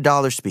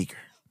 $300 speaker.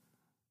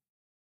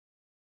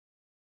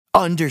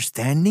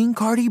 Understanding,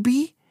 Cardi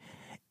B?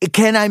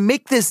 Can I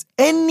make this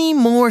any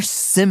more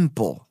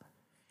simple?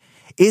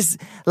 Is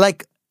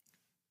like,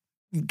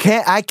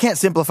 I can't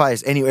simplify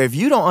this anyway. If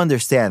you don't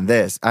understand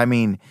this, I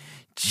mean,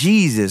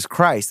 Jesus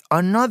Christ.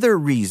 Another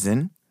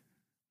reason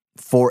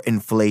for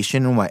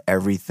inflation and why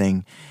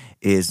everything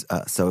is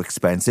so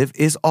expensive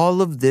is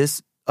all of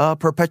this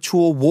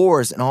perpetual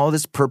wars and all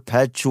this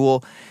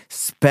perpetual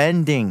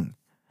spending.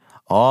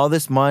 All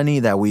this money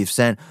that we've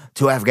sent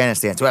to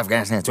Afghanistan, to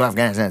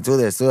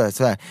this, to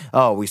that.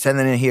 Oh, we're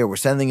sending it here. We're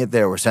sending it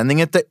there. We're sending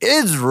it to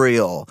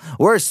Israel.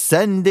 We're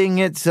sending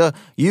it to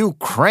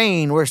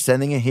Ukraine. We're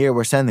sending it here.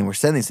 We're sending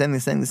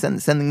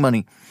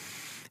money.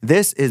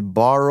 This is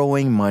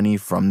borrowing money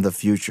from the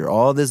future.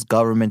 All this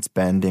government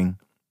spending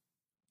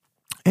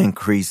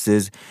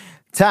increases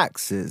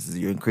taxes.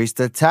 You increase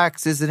the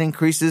taxes, it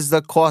increases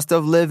the cost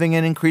of living,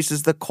 it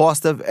increases the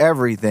cost of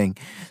everything.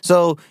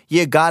 So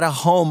you got a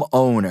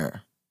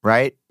homeowner,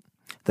 right?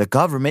 The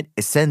government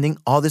is sending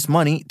all this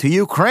money to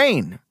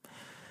Ukraine.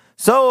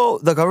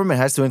 So the government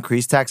has to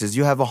increase taxes.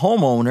 You have a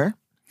homeowner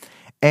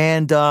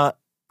and,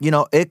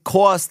 it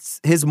costs,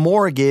 his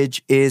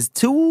mortgage is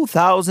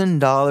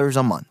 $2,000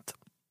 a month,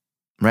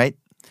 right?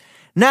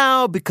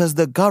 Now, because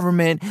the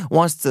government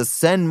wants to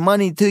send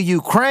money to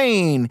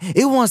Ukraine,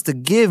 it wants to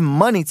give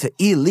money to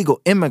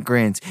illegal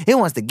immigrants, it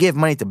wants to give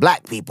money to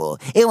black people,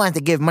 it wants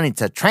to give money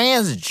to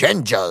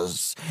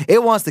transgenders,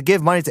 it wants to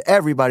give money to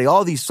everybody,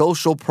 all these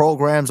social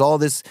programs, all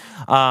this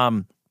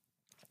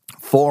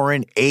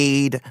foreign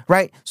aid,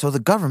 right? So the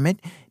government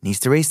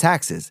needs to raise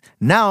taxes.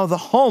 Now the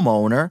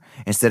homeowner,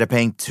 instead of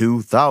paying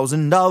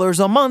 $2,000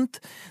 a month,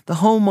 the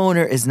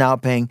homeowner is now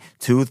paying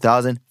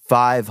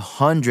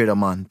 $2,500 a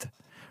month.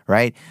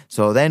 Right?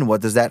 So then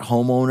what does that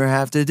homeowner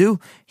have to do?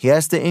 He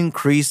has to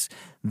increase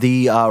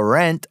the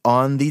rent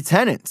on the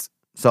tenants.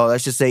 So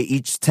let's just say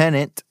each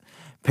tenant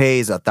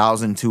pays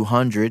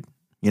 $1,200.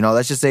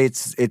 Let's just say it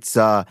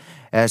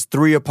has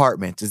 3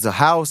 apartments. It's a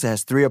house that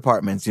has 3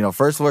 apartments.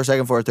 First floor,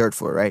 second floor, third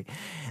floor, right?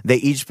 They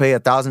each pay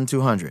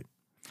 $1,200.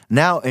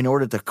 Now, in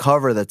order to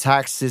cover the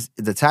taxes,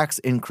 the tax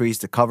increase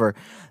to cover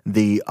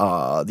the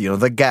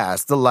the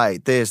gas, the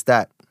light, this,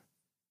 that,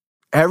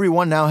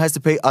 everyone now has to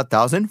pay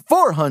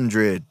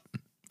 $1,400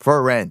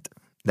 for rent.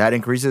 That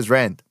increases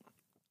rent.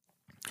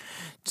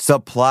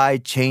 Supply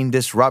chain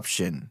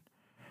disruption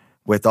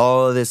with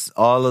all of this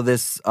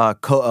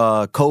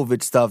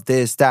COVID stuff,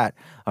 this, that.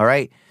 All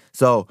right.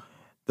 So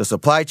the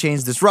supply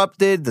chain's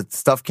disrupted. The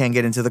stuff can't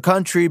get into the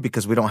country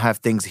because we don't have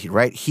things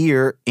right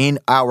here in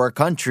our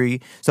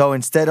country. So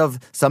instead of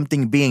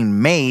something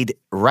being made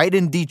right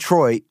in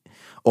Detroit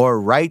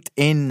or right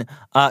in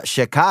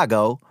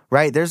Chicago,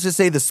 right? There's just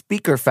say the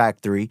speaker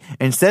factory.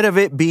 Instead of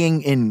it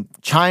being in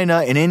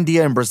China and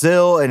India and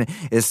Brazil and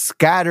is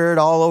scattered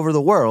all over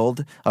the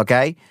world,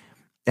 okay?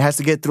 It has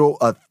to get through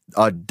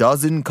a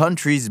dozen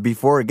countries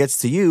before it gets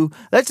to you.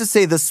 Let's just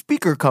say the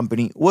speaker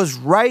company was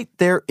right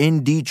there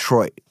in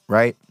Detroit,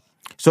 right?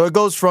 So it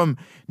goes from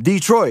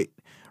Detroit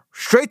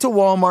straight to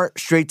Walmart,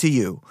 straight to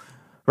you,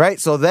 right?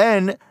 So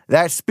then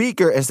that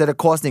speaker, instead of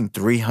costing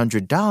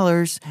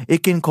 $300,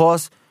 it can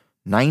cost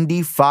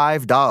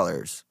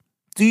 $95.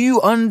 Do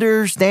you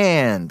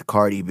understand,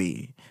 Cardi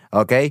B?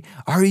 Okay?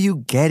 Are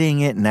you getting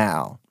it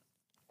now?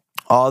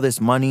 All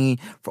this money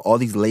for all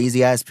these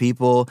lazy-ass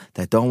people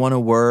that don't want to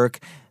work,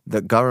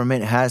 the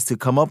government has to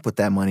come up with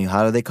that money.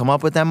 How do they come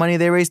up with that money?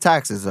 They raise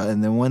taxes.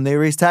 And then when they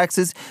raise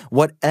taxes,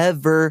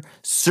 whatever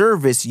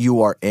service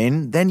you are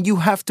in, then you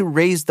have to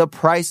raise the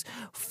price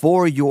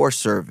for your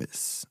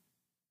service.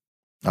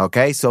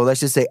 Okay? So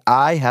let's just say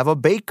I have a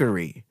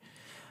bakery.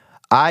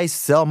 I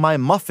sell my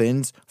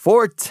muffins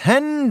for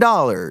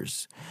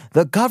 $10.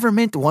 The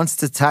government wants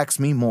to tax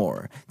me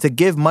more, to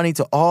give money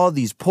to all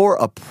these poor,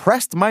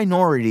 oppressed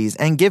minorities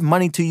and give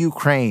money to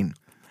Ukraine.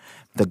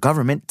 The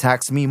government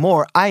taxed me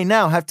more. I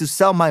now have to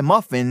sell my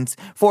muffins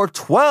for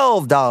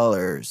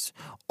 $12.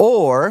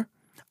 Or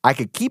I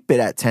could keep it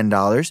at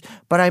 $10,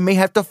 but I may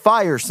have to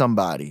fire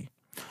somebody.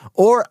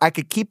 Or I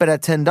could keep it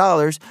at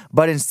 $10,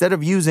 but instead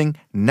of using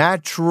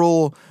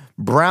natural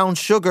brown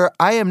sugar,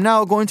 I am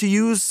now going to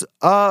use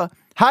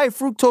high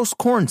fructose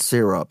corn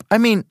syrup. I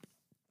mean,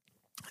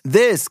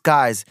 this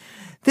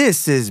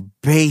is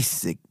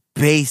basic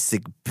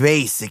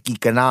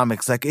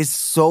economics. Like, it's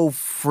so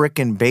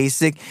freaking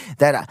basic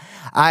that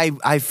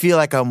I feel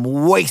like I'm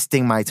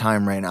wasting my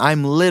time right now.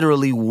 I'm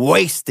literally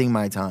wasting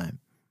my time.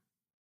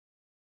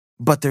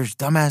 But there's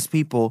dumbass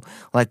people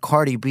like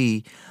Cardi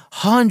B,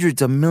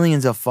 hundreds of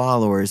millions of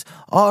followers.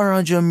 All her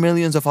hundreds of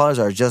millions of followers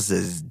are just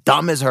as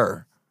dumb as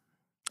her.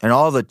 And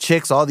all the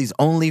chicks, all these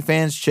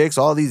OnlyFans chicks,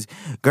 all these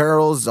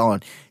girls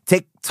on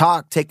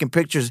TikTok taking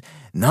pictures,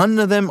 none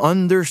of them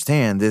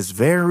understand this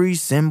very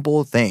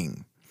simple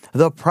thing.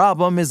 The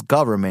problem is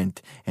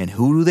government. And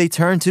who do they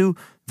turn to?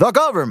 The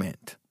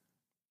government.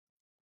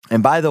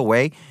 And by the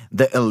way,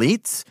 the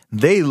elites,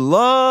 they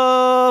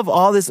love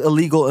all this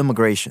illegal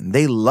immigration.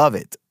 They love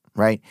it,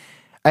 right?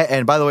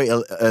 And by the way,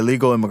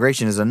 illegal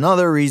immigration is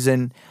another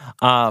reason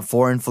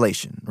for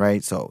inflation,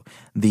 right? So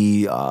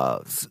the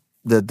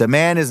the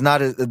demand is not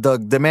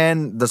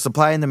the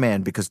supply and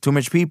demand, because too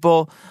much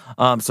people.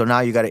 So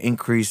now you got to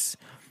increase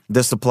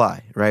the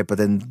supply, right? But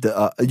then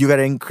you got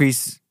to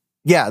increase,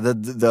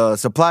 the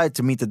supply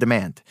to meet the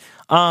demand.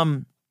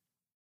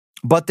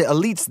 But the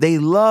elites, they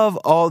love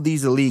all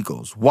these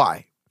illegals.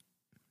 Why?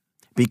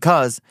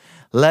 Because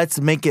let's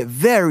make it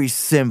very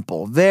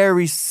simple,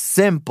 very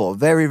simple,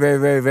 very, very,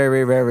 very,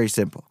 very, very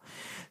simple.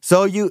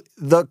 So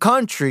the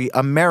country,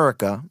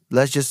 America,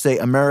 let's just say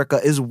America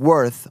is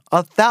worth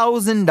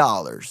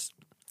 $1,000.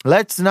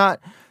 Let's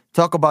not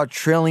talk about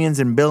trillions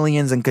and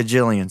billions and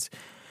cajillions.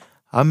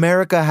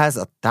 America has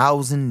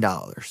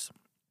 $1,000,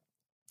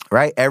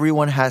 right?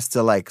 Everyone has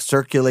to like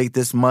circulate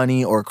this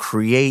money or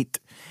create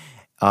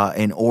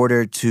in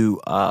order to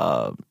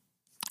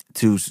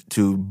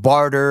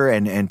barter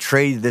and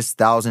trade this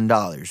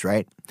 $1,000,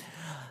 right?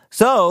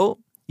 So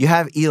you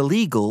have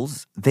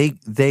illegals,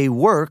 they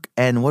work,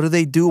 and what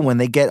do when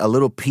they get a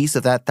little piece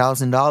of that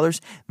 $1,000?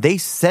 They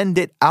send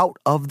it out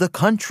of the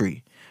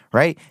country,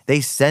 right?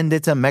 They send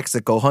it to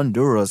Mexico,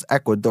 Honduras,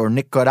 Ecuador,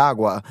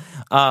 Nicaragua,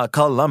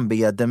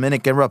 Colombia,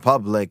 Dominican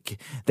Republic.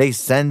 They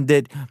send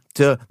it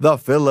to the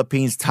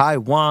Philippines,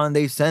 Taiwan.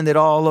 They send it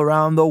all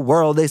around the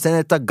world. They send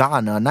it to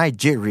Ghana,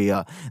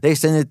 Nigeria. They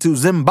send it to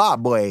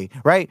Zimbabwe,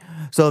 right?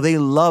 So they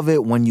love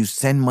it when you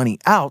send money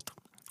out,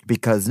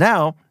 because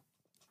now,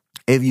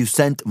 if you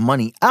sent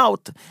money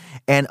out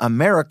and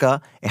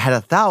America, it had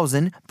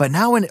 1,000, but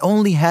now it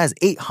only has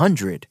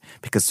 800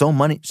 because so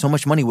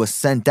much money was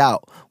sent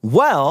out.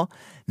 Well,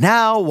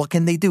 now what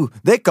can they do?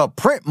 They could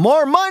print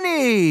more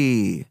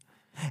money.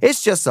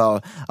 It's just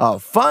a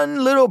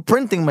fun little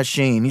printing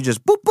machine. You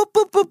just boop, boop,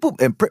 boop, boop,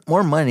 boop, and print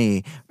more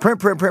money. Print.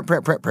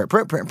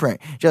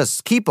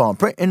 Just keep on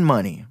printing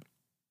money.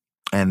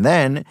 And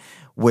then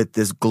with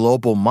this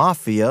global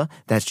mafia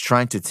that's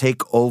trying to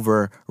take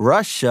over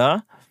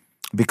Russia,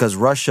 because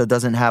Russia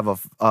doesn't have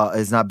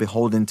is not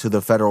beholden to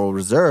the Federal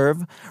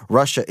Reserve.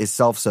 Russia is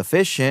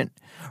self-sufficient.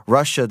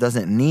 Russia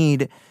doesn't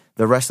need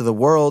the rest of the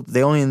world.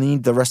 They only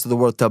need the rest of the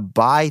world to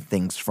buy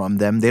things from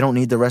them. They don't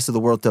need the rest of the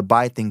world to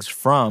buy things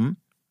from,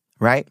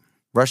 right?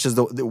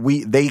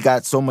 They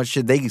got so much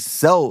shit. They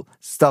sell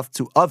stuff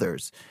to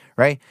others,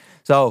 right?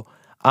 So,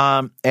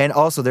 and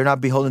also they're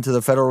not beholden to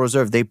the Federal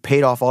Reserve. They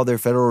paid off all their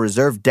Federal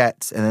Reserve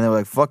debts, and then they're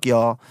like, fuck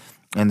y'all.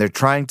 And they're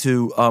trying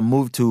to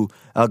move to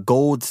a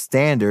gold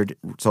standard.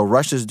 So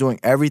Russia's doing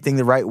everything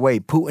the right way.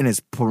 Putin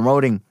is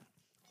promoting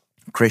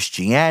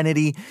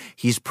Christianity.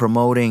 He's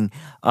promoting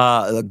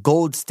the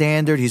gold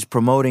standard. He's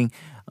promoting,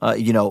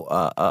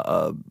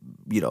 really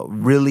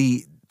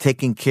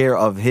taking care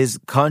of his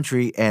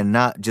country and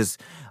not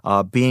just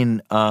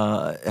having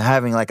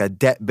like a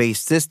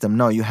debt-based system.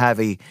 No, you have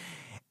a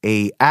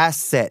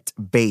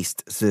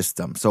asset-based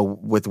system. So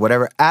with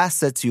whatever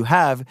assets you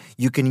have,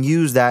 you can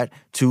use that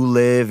to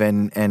live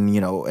and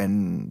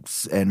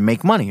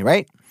make money,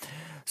 right?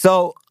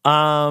 So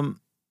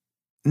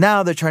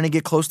now they're trying to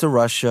get close to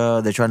Russia.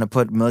 They're trying to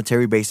put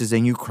military bases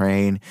in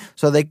Ukraine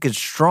so they could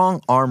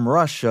strong arm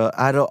Russia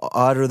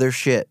out of their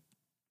shit.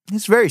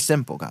 It's very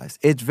simple, guys.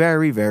 It's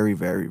very, very,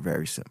 very,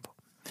 very simple.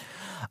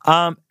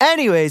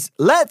 Anyways,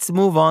 let's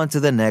move on to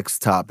the next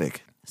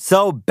topic.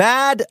 So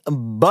Bad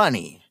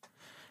Bunny.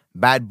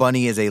 Bad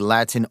Bunny is a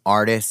Latin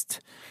artist.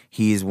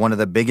 He's one of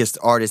the biggest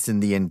artists in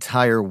the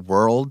entire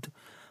world.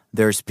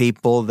 There's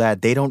people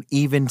that they don't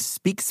even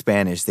speak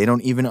Spanish. They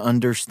don't even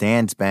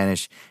understand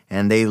Spanish.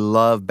 And they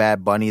love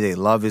Bad Bunny. They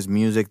love his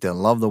music. They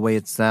love the way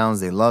it sounds.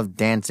 They love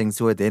dancing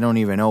to it. They don't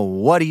even know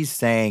what he's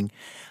saying.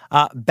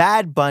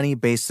 Bad Bunny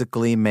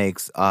basically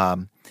makes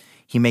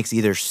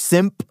either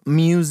simp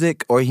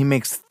music or he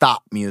makes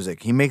thought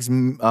music. He makes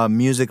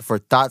music for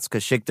thoughts to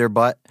shake their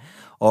butt,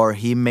 or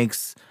he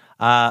makes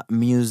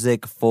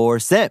music for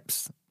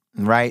simps,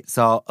 right?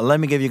 So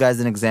let me give you guys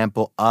an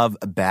example of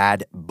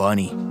Bad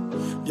Bunny.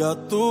 Ya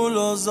tú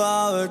lo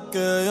sabes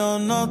que yo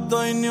no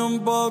estoy ni un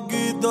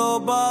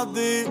poquito pa'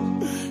 ti.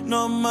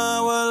 No me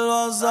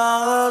vuelvas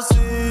a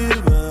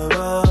decir,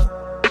 bebé.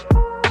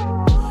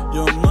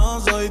 Yo no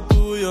soy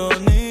tuyo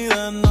ni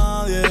de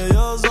nadie.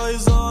 Yo soy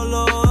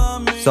solo de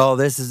mí. So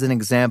this is an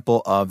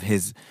example of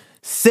his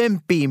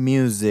simpy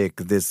music.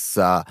 This,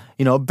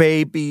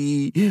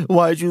 baby,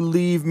 why'd you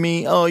leave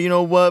me? Oh, you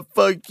know what?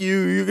 Fuck you.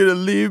 You're gonna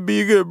leave me.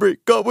 You're gonna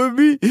break up with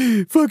me.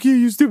 Fuck you,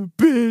 you stupid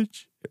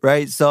bitch.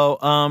 Right? So,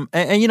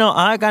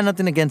 I got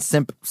nothing against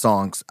simp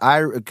songs.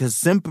 Because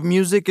simp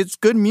music, it's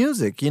good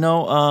music.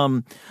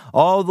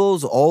 All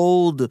those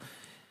old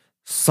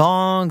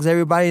songs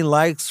everybody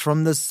likes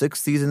from the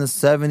 60s and the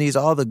 70s.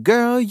 All the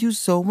girl, you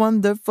so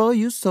wonderful,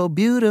 you so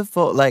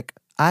beautiful. Like,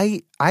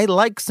 I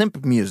like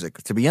simp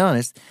music, to be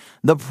honest.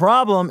 The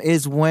problem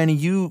is when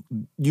you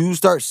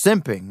start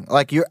simping,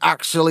 like you're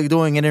actually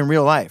doing it in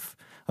real life.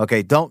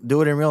 Okay, don't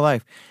do it in real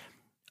life.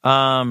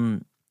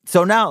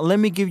 So now let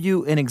me give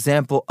you an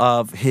example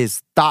of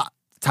his thought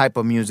type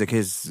of music,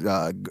 his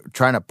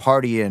trying to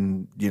party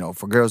and,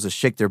 for girls to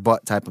shake their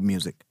butt type of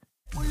music.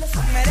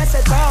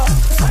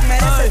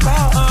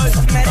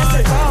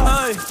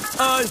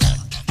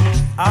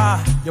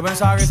 Yo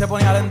pensaba que se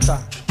ponía lenta.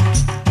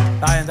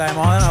 Está bien,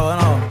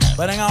 bueno.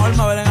 Ven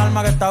en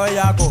alma que está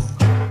bellaco.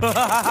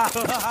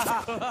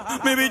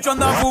 Mi bicho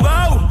anda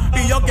jugado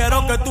y yo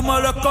quiero que tú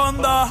me lo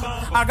escondas.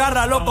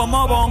 Agárralo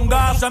como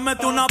bonga. Se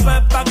mete una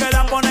pepa que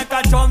la pone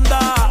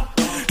cachonda.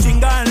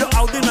 Chinga en los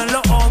Audi, no en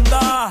los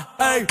Honda.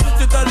 Ey,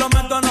 si te lo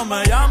meto no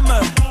me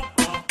llames.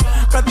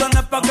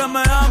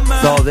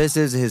 So this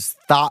is his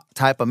thought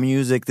type of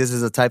music. This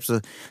is the types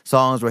of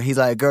songs where he's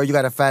like, girl, you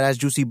got a fat ass,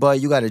 juicy butt.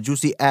 You got a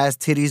juicy ass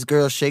titties,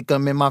 girl. Shake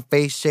them in my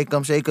face. Shake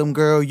them,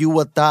 girl. You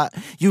a thought.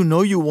 You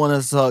know you want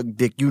to suck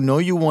dick. You know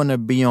you want to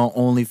be on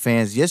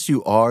OnlyFans. Yes,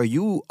 you are.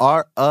 You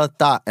are a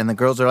thought. And the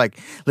girls are like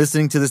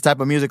listening to this type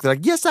of music. They're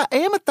like, yes, I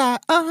am a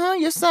thought.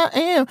 Yes, I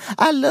am.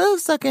 I love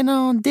sucking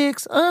on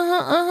dicks.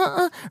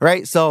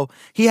 Right? So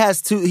he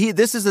has two.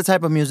 This is the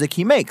type of music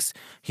he makes.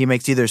 He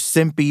makes either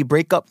simpy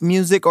breakup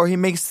music or he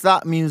makes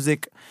thought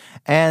music.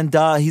 And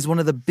he's one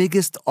of the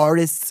biggest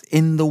artists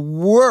in the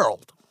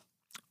world,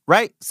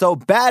 right? So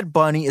Bad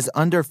Bunny is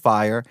under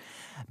fire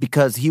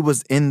because he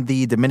was in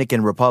the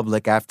Dominican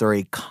Republic after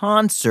a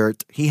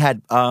concert. He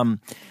had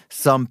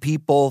some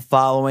people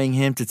following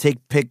him to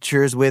take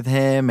pictures with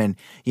him and,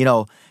 you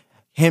know,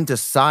 him to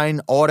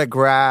sign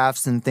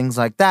autographs and things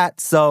like that.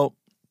 So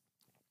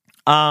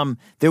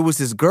there was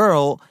this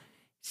girl,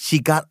 she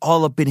got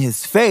all up in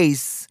his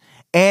face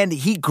and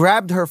he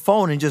grabbed her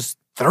phone and just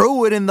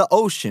threw it in the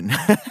ocean.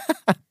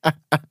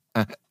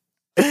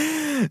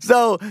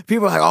 So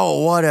people are like,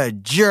 oh, what a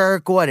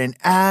jerk, what an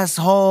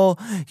asshole.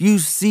 You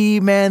see,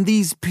 man,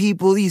 these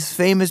people, these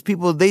famous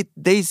people,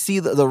 they see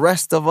the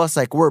rest of us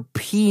like we're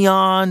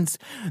peons.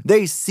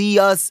 They see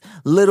us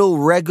little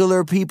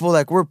regular people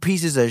like we're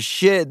pieces of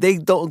shit. They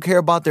don't care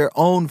about their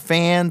own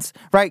fans,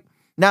 right?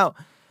 Now,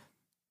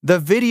 the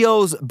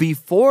videos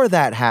before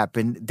that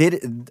happened,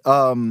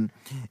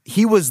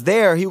 he was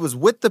there, he was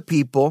with the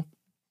people.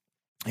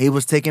 He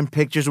was taking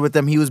pictures with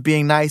them. He was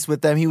being nice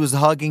with them. He was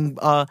hugging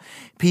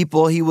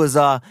people. He was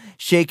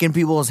shaking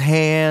people's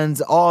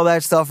hands, all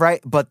that stuff,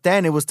 right? But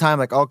then it was time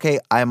like, okay,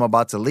 I'm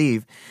about to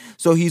leave.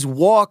 So he's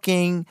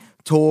walking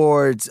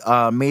towards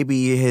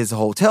maybe his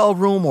hotel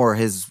room or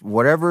his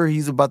whatever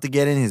he's about to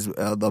get in, his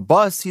the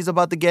bus he's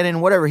about to get in,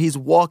 whatever. He's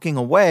walking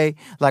away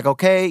like,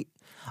 okay,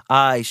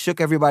 I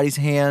shook everybody's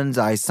hands.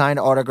 I signed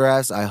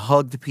autographs. I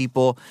hugged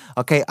people.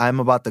 Okay,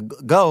 I'm about to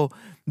go.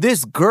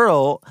 This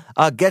girl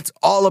gets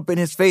all up in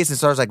his face and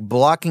starts like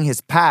blocking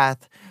his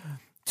path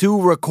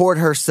to record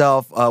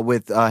herself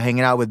with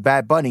hanging out with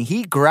Bad Bunny.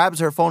 He grabs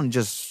her phone and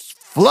just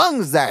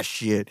flungs that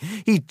shit.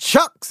 He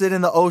chucks it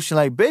in the ocean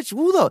like, bitch,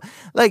 who the,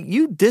 like,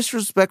 you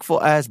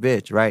disrespectful ass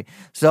bitch, right?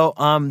 So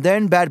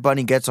then Bad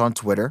Bunny gets on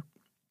Twitter.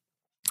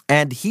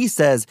 And he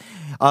says,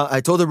 I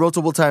told her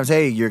multiple times,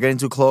 hey, you're getting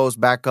too close,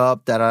 back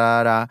up,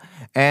 da-da-da-da.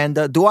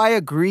 And do I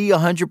agree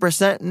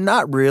 100%?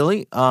 Not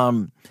really.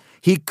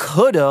 He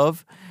could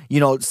have,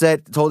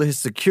 told his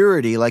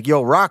security, like,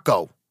 yo,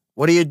 Rocco,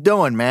 what are you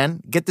doing,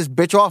 man? Get this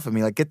bitch off of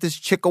me. Like, get this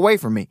chick away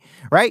from me,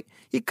 right?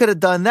 He could have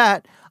done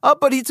that,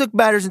 but he took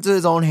matters into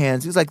his own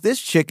hands. He's like,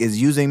 this chick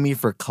is using me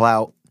for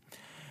clout.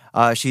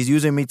 She's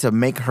using me to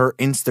make her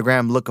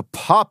Instagram look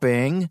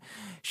popping.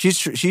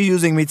 She's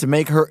using me to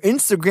make her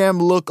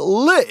Instagram look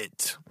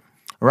lit,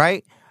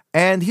 right?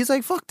 And he's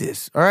like, fuck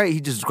this, all right?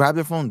 He just grabbed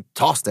her phone,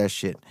 tossed that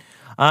shit.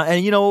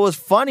 And what was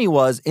funny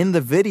was in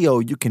the video,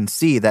 you can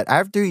see that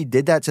after he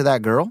did that to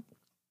that girl,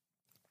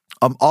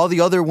 all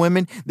the other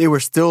women, they were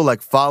still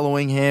like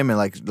following him and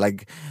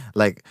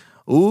like,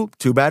 ooh,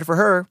 too bad for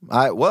her.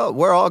 Well,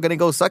 we're all gonna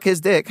go suck his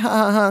dick.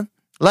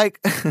 Like,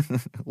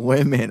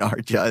 women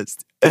are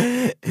just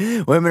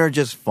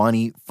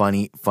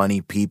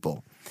funny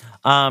people.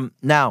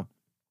 Now,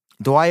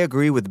 do I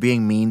agree with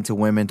being mean to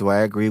women? Do I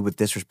agree with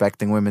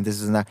disrespecting women?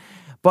 This and that.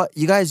 But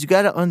you guys, you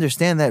got to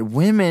understand that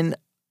women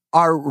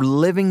are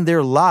living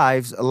their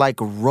lives like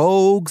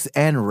rogues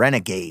and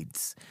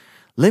renegades.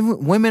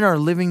 Women are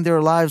living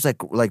their lives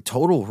like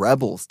total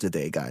rebels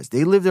today, guys.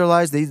 They live their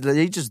lives.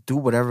 They just do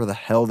whatever the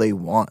hell they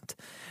want,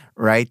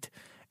 right?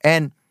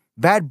 And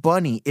Bad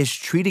Bunny is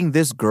treating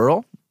this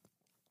girl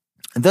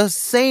the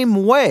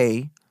same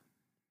way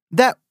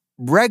that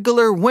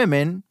regular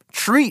women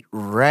treat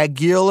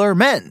regular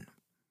men.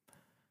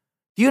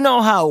 You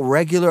know how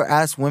regular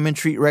ass women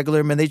treat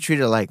regular men? They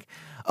treat it like,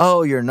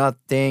 oh, you're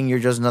nothing. You're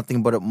just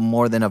nothing but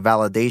more than a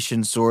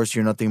validation source.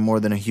 You're nothing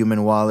more than a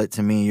human wallet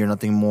to me. You're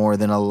nothing more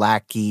than a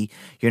lackey.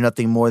 You're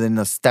nothing more than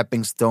a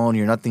stepping stone.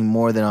 You're nothing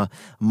more than a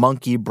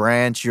monkey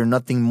branch. You're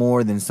nothing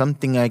more than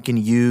something I can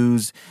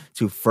use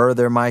to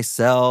further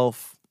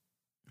myself.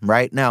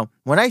 Right now,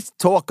 when I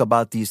talk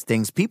about these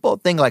things, people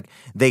think like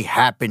they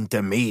happened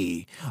to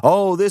me.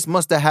 Oh, this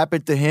must have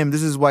happened to him.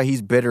 This is why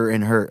he's bitter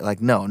and hurt. Like,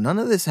 no, none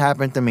of this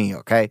happened to me,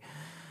 okay?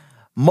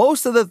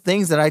 Most of the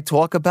things that I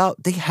talk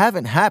about, they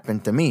haven't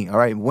happened to me, all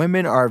right?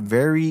 Women are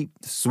very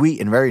sweet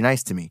and very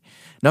nice to me.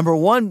 Number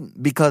one,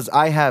 because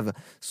I have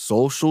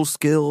social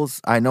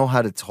skills. I know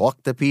how to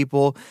talk to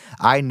people.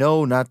 I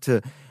know not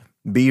to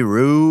be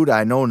rude.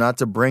 I know not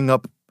to bring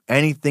up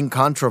anything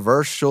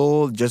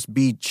controversial. Just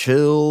be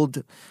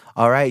chilled.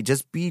 All right,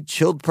 just be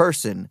chilled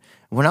person.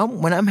 when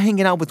I'm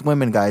hanging out with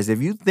women, guys,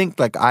 if you think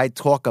like I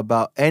talk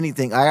about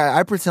anything,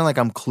 I pretend like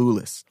I'm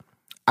clueless.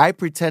 I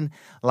pretend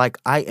like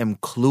I am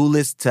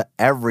clueless to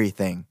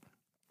everything.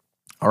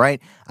 All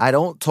right? I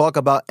don't talk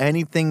about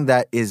anything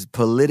that is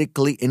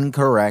politically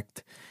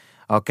incorrect.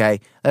 Okay?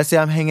 Let's say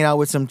I'm hanging out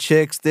with some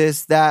chicks,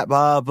 this, that,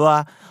 blah,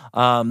 blah.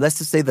 Let's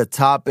just say the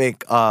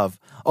topic of,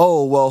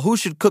 oh, well, who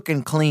should cook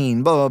and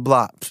clean, blah, blah,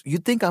 blah. You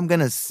think I'm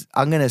gonna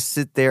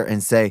sit there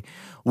and say,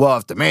 well,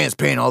 if the man's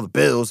paying all the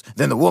bills,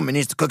 then the woman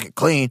needs to cook and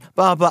clean,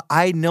 blah, blah.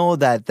 I know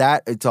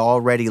that it's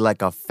already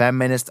like a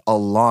feminist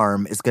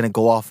alarm is going to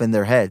go off in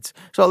their heads.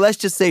 So let's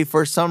just say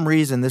for some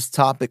reason this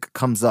topic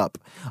comes up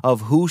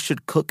of who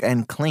should cook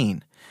and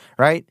clean,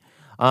 right?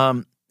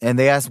 And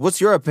they asked,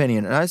 what's your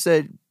opinion? And I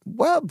said,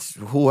 well,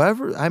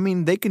 whoever. I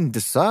mean, they can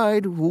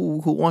decide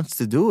who wants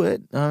to do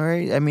it, all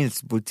right? I mean,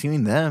 it's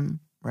between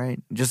them,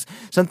 right? Just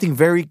something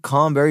very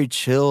calm, very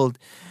chilled.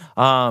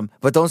 But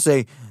don't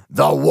say,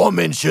 the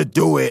woman should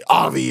do it,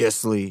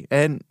 obviously.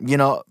 And,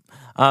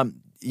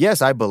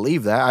 yes, I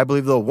believe that. I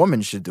believe the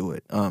woman should do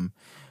it.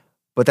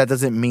 But that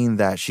doesn't mean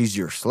that she's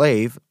your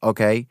slave,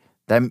 okay?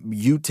 That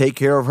you take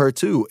care of her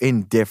too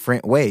in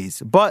different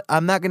ways. But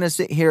I'm not going to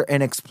sit here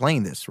and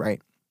explain this,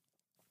 right?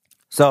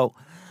 So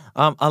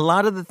a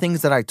lot of the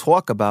things that I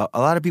talk about, a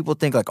lot of people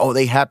think like, oh,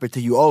 they happen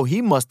to you. Oh,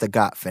 he must have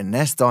got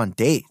finessed on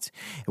dates.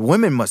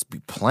 Women must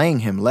be playing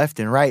him left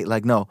and right.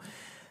 Like, no.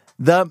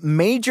 The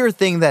major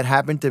thing that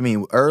happened to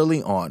me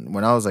early on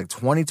when I was like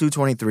 22,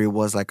 23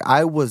 was like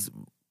I was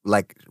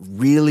like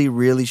really,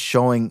 really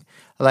showing,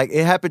 like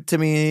it happened to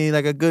me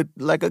like a good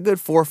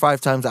 4 or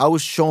 5 times. I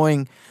was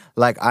showing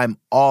like I'm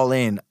all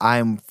in.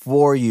 I'm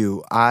for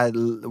you.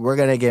 We're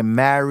going to get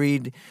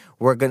married.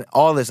 We're going to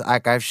all this.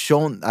 Like I've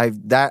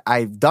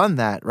done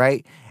that,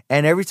 right?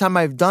 And every time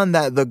I've done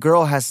that, the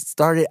girl has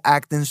started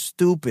acting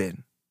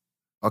stupid.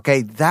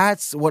 Okay,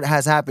 that's what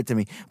has happened to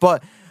me.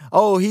 But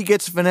oh, he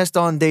gets finessed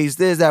on dates.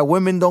 This, that.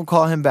 Women don't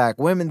call him back.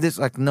 Women, this,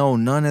 like, no,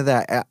 none of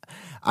that.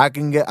 I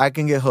can get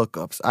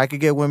hookups. I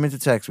could get women to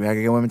text me. I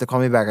could get women to call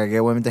me back. I could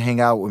get women to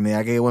hang out with me. I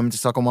could get women to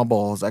suck on my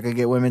balls. I could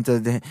get women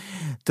to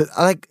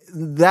like,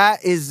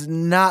 that is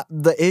not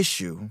the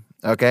issue.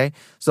 Okay.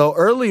 So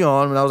early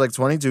on, when I was like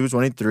 22,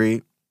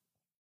 23,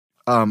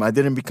 I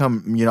didn't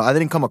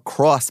come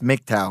across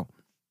MGTOW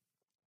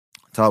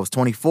until I was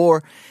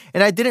 24,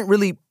 and I didn't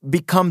really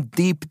become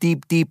deep, a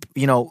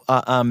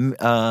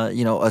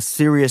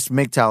serious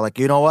MGTOW. Like,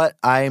 you know what?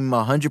 I'm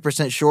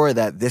 100% sure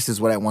that this is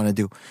what I want to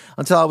do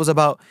until I was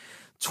about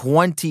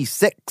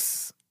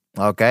 26.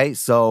 Okay,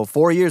 so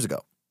 4 years ago.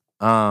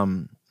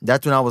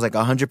 That's when I was like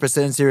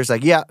 100% serious.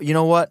 Like, yeah, you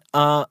know what?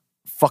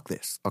 Fuck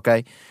this.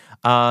 Okay.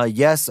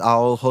 Yes,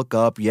 I'll hook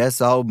up.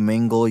 Yes, I'll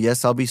mingle.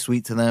 Yes, I'll be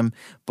sweet to them.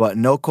 But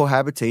no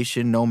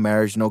cohabitation, no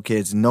marriage, no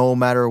kids. No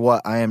matter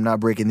what, I am not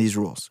breaking these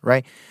rules,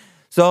 right?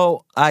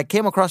 So I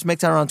came across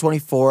MGTOW around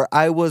 24.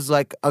 I was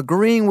like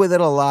agreeing with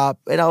it a lot.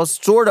 And I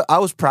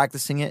was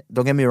practicing it.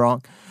 Don't get me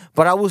wrong.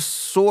 But I was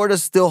sort of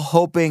still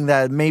hoping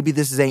that maybe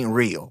this ain't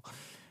real.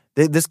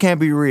 This can't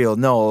be real.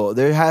 No,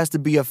 there has to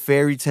be a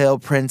fairy tale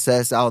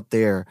princess out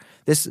there.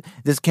 This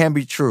can't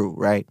be true,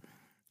 right?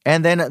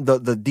 And then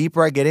the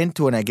deeper I get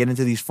into it, and I get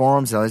into these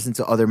forums, and I listen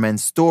to other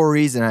men's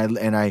stories, and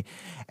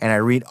I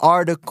read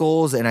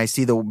articles, and I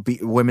see the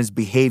women's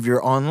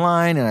behavior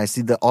online, and I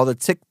see all the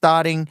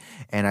tick-dotting,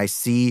 and I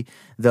see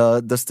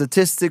the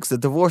statistics, the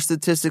divorce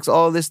statistics,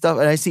 all this stuff,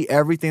 and I see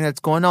everything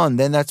that's going on.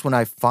 Then that's when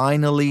I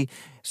finally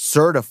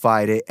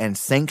certified it and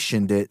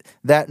sanctioned it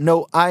that,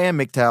 no, I am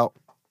MGTOW.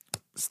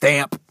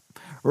 Stamp,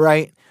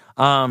 right?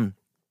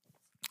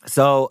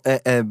 So,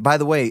 by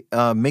the way,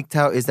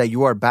 MGTOW is that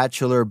you are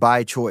bachelor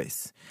by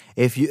choice.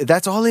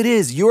 That's all it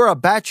is. You're a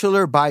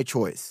bachelor by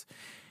choice.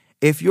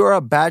 If you're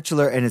a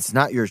bachelor and it's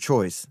not your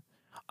choice,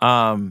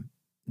 then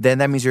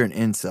that means you're an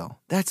incel.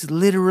 That's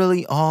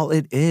literally all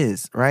it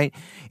is, right?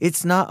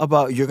 It's not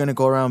about you're going to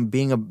go around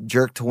being a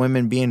jerk to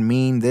women, being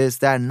mean, this,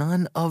 that,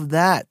 none of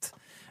that.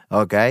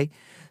 Okay?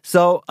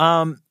 So,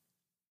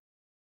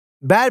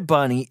 Bad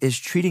Bunny is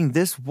treating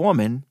this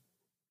woman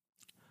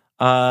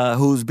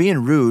who's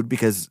being rude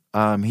because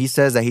he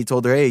says that he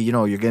told her, hey,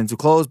 you're getting too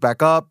close,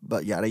 back up,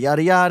 but yada,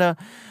 yada, yada.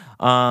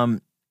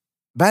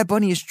 Bad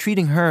Bunny is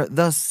treating her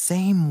the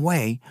same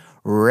way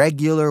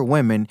regular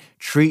women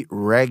treat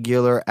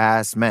regular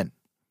ass men.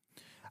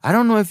 I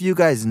don't know if you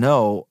guys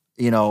know,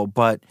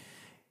 but,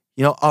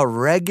 a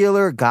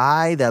regular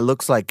guy that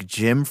looks like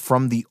Jim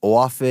from The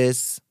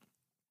Office,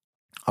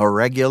 a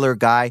regular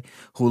guy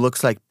who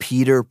looks like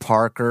Peter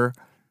Parker,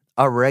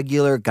 a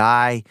regular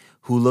guy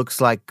who looks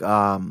like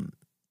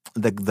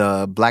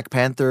the Black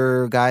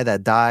Panther guy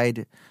that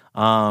died,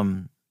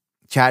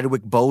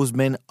 Chadwick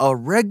Boseman, a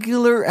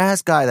regular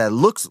ass guy that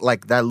looks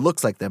like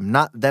them,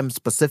 not them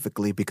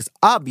specifically, because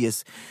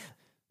obvious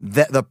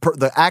that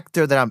the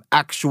actor that I'm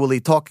actually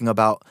talking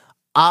about,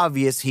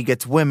 obvious he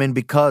gets women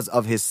because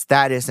of his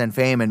status and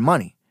fame and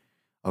money.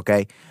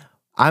 Okay,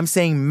 I'm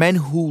saying men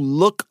who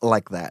look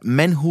like that,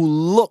 men who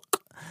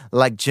look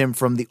like Jim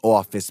from The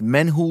Office,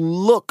 men who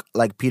look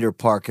like Peter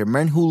Parker,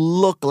 men who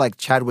look like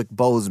Chadwick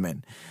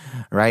Boseman,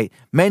 right?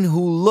 Men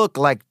who look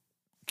like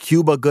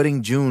Cuba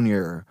Gooding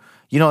Jr.,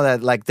 you know,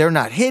 that like they're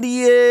not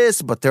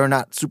hideous, but they're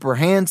not super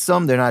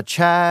handsome. They're not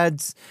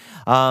Chads.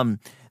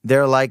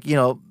 They're like, you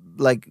know,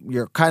 like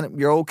you're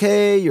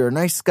okay, you're a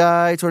nice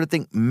guy sort of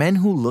thing. Men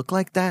who look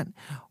like that,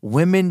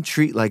 women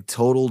treat like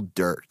total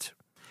dirt.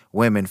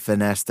 Women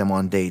finesse them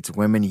on dates.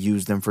 Women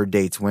use them for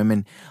dates.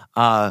 Women,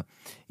 ghost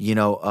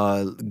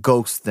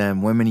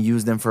them. Women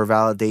use them for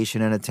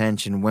validation and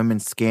attention. Women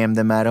scam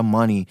them out of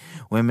money.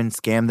 Women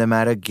scam them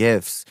out of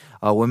gifts.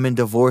 Women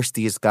divorce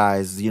these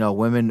guys. You know,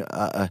 women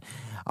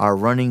are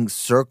running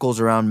circles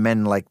around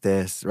men like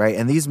this, right?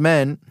 And these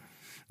men,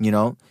 you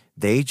know,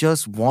 they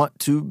just want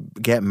to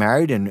get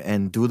married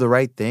and do the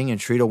right thing and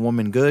treat a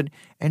woman good.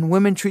 And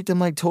women treat them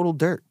like total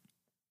dirt.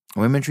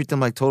 Women treat them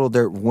like total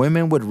dirt.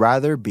 Women would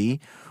rather be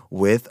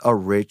with a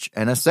rich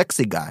and a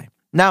sexy guy.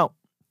 Now,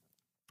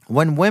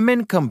 when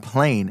women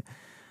complain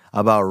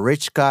about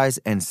rich guys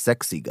and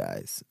sexy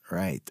guys,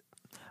 right?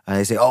 And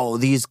they say, oh,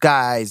 these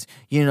guys,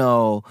 you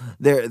know,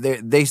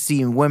 they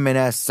see women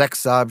as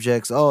sex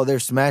objects. Oh, they're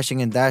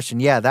smashing and dashing.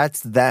 Yeah, that's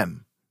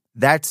them.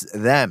 That's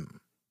them.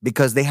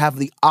 Because they have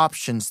the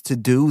options to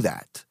do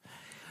that.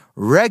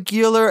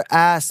 Regular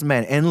ass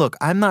men. And look,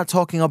 I'm not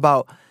talking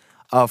about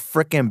a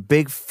freaking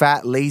big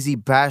fat lazy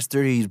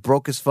bastard. He's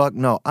broke as fuck.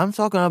 No, I'm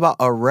talking about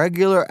a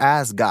regular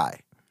ass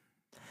guy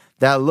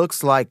that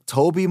looks like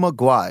Tobey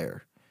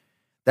Maguire,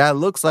 that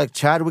looks like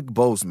Chadwick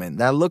Boseman,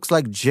 that looks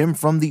like Jim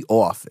from The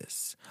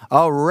Office.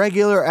 A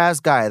regular ass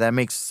guy that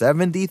makes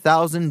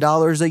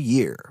 $70,000 a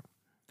year,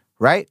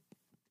 right?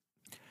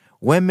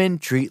 Women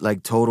treat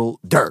like total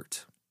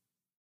dirt.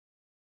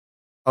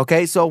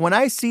 Okay, so when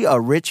I see a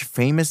rich,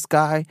 famous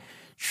guy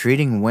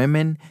treating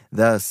women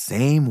the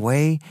same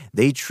way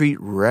they treat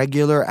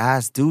regular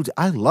ass dudes,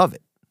 I love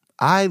it.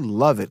 I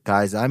love it,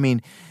 guys. I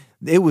mean,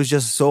 it was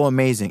just so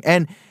amazing.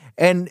 And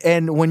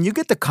when you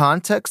get the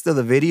context of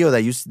the video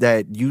that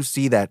you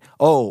see that,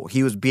 oh,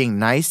 he was being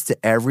nice to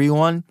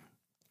everyone,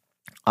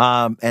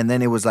 and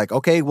then it was like,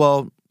 okay,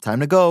 well,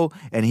 time to go,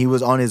 and he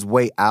was on his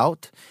way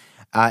out.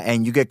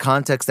 And you get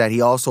context that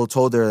he also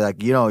told her,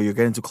 like, you know, you're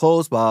getting too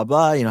close, blah,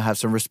 blah, you know, have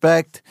some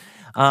respect.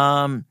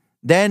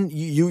 Then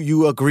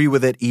you agree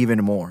with it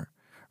even more,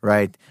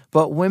 right?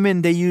 But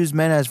women, they use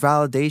men as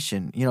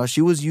validation. You know,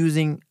 she was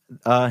using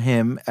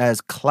him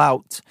as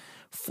clout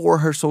for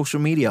her social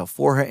media,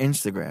 for her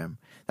Instagram.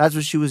 That's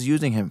what she was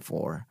using him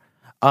for.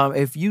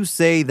 If you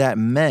say that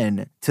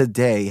men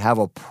today have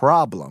a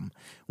problem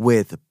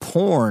with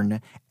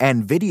porn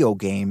and video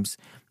games,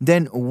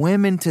 then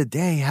women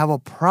today have a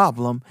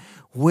problem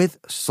with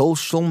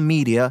social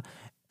media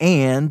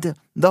and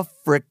the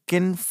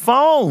frickin'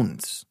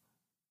 phones.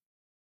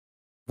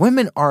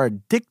 Women are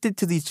addicted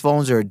to these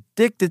phones. They're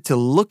addicted to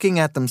looking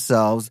at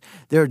themselves.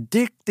 They're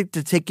addicted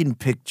to taking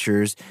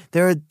pictures.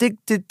 They're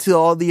addicted to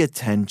all the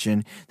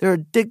attention. They're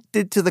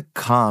addicted to the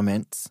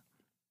comments.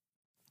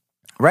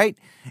 Right?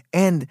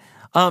 And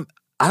I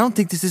don't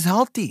think this is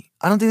healthy.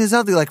 I don't think this is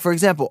healthy. Like, for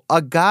example,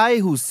 a guy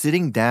who's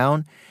sitting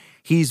down,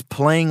 he's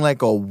playing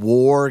like a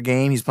war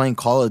game. He's playing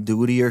Call of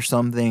Duty or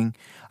something.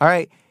 All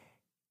right.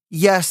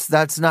 Yes,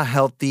 that's not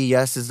healthy.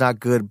 Yes, it's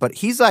not good. But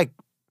he's like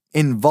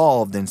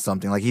involved in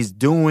something. Like he's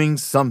doing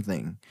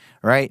something.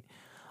 Right?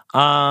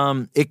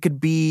 It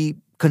could be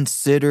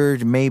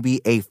considered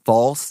maybe a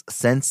false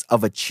sense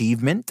of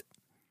achievement.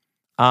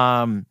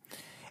 And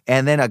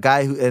then a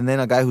guy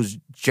who's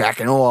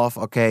jacking off.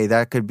 Okay,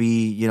 that could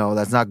be, you know,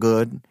 that's not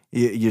good.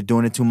 You're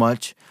doing it too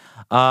much.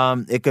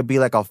 It could be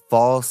like a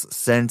false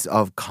sense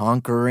of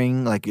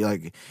conquering. Like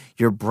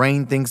your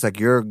brain thinks like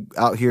you're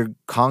out here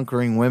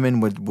conquering women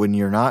when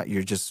you're not.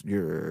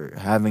 You're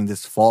having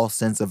this false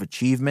sense of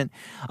achievement.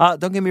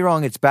 Don't get me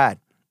wrong, it's bad.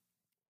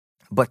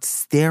 But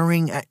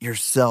staring at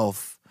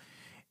yourself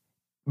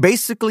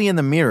basically in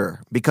the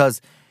mirror, because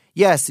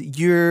yes,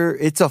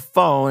 it's a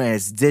phone and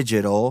it's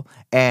digital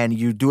and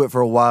you do it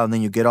for a while and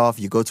then you get off,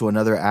 you go to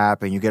another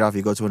app and you get off,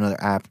 you go to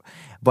another app.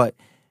 But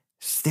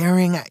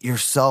staring at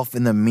yourself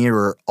in the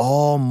mirror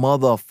all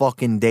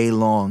motherfucking day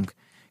long.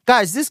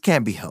 Guys, this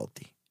can't be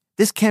healthy.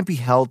 This can't be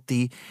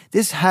healthy.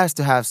 This has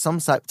to have some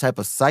type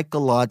of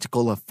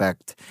psychological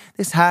effect.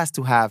 This has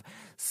to have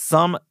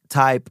some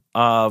type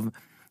of,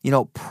 you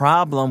know,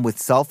 problem with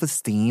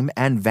self-esteem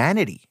and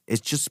vanity.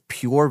 It's just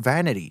pure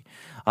vanity.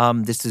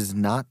 This is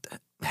not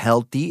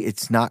healthy.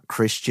 It's not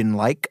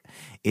Christian-like.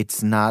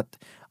 It's not,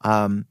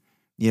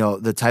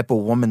 the type of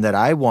woman that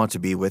I want to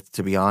be with,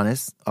 to be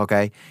honest.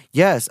 Okay.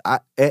 Yes.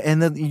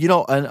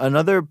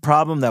 Another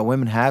problem that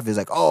women have is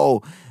like,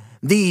 oh,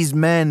 these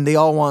men, they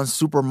all want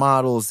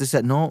supermodels. This,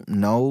 that.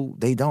 No,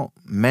 they don't.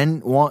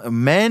 Most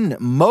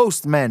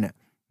men,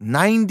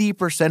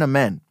 90% of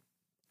men,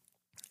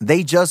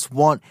 they just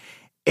want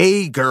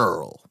a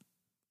girl.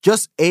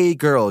 Just a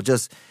girl.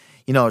 Just,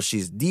 you know,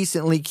 she's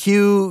decently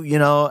cute, you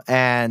know,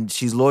 and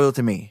she's loyal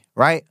to me,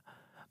 right?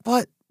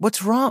 But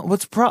what's wrong?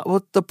 What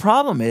the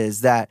problem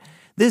is that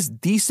this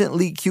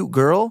decently cute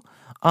girl,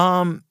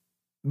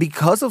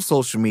 because of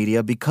social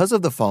media, because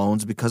of the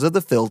phones, because of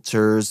the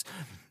filters,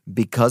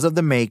 because of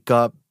the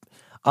makeup,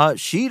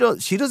 she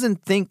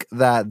doesn't think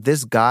that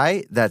this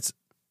guy that's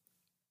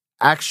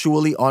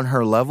actually on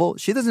her level,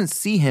 she doesn't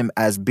see him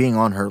as being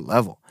on her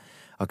level.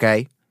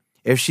 Okay?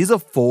 If she's a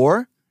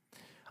 4,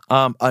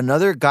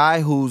 another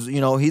guy who's,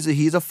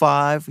 he's a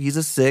 5, he's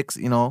a 6,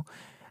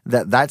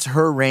 that's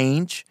her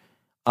range.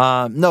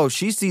 No,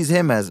 she sees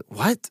him as,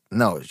 what?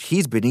 No,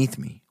 he's beneath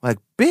me. Like,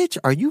 bitch,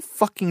 are you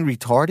fucking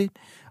retarded?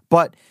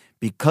 But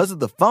because of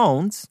the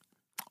phones,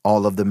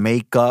 all of the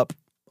makeup,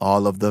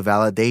 all of the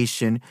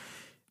validation,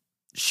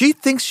 she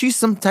thinks she's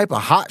some type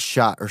of hot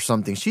shot or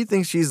something. She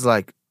thinks she's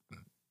like,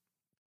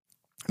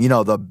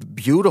 the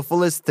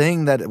beautifulest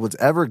thing that was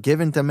ever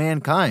given to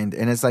mankind.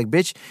 And it's like,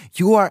 bitch,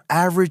 you are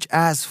average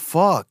as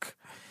fuck.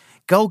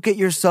 Go get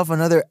yourself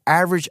another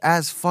average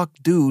as fuck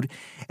dude,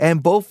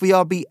 and both of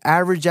y'all be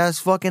average as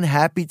fucking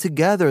happy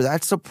together.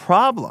 That's the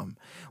problem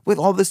with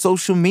all this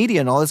social media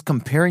and all this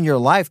comparing your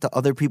life to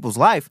other people's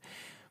life.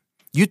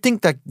 You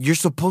think that you're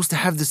supposed to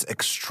have this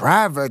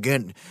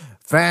extravagant,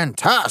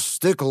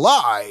 fantastic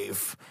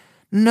life.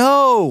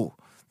 No.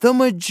 The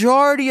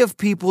majority of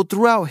people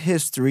throughout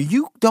history,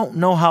 you don't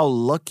know how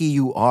lucky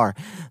you are.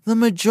 The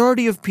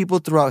majority of people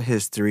throughout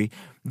history,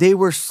 they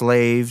were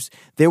slaves.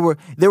 They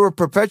were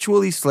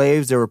perpetually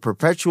slaves. They were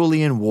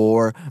perpetually in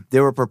war.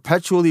 They were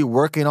perpetually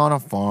working on a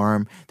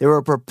farm. They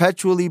were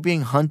perpetually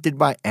being hunted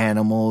by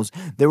animals.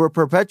 They were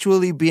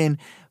perpetually being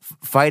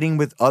fighting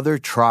with other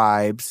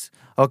tribes.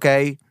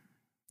 Okay?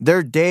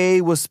 Their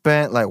day was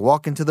spent like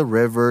walking to the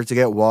river to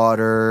get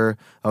water.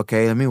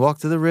 Okay, let me walk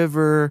to the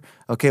river.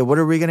 Okay, what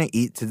are we going to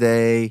eat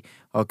today?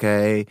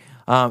 Okay.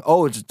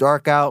 It's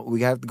dark out.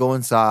 We have to go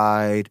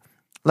inside.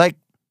 Like,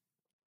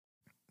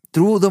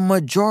 through the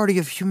majority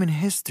of human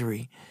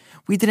history,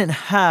 we didn't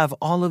have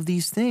all of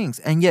these things.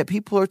 And yet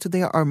people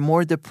today are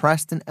more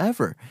depressed than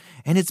ever.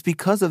 And it's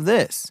because of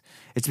this.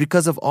 It's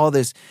because of all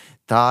this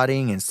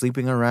thoughting and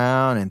sleeping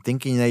around and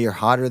thinking that you're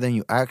hotter than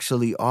you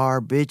actually are.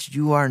 Bitch,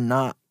 you are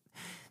not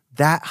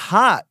that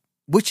hot,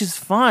 which is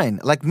fine.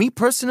 Like, me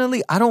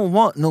personally, I don't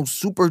want no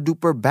super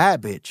duper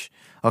bad bitch.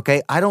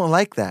 Okay? I don't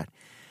like that.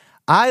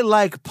 I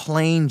like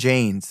plain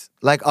Janes.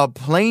 Like a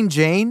plain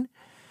Jane,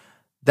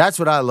 that's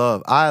what I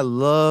love. I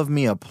love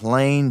me a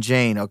plain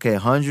Jane. Okay,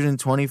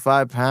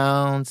 125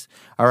 pounds.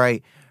 All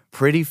right,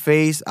 pretty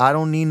face. I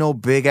don't need no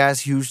big ass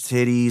huge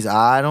titties.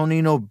 I don't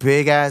need no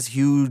big ass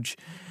huge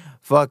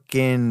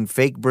fucking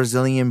fake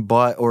Brazilian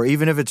butt, or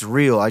even if it's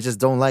real, I just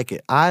don't like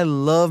it. I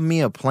love me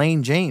a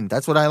plain Jane.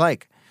 That's what I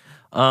like.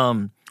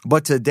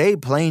 But today,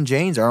 plain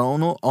Janes are on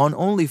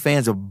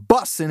OnlyFans of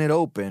busting it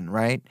open,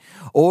 right?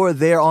 Or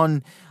they're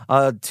on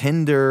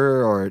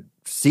Tinder or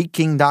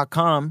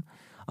Seeking.com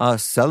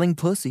selling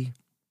pussy,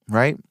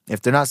 right?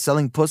 If they're not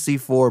selling pussy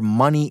for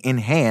money in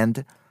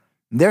hand,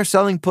 they're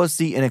selling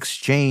pussy in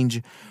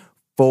exchange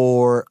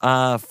for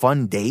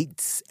fun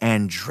dates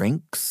and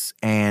drinks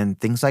and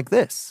things like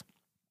this.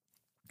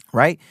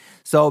 Right?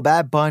 So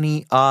Bad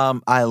Bunny,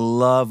 I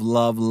love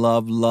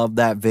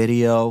that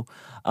video.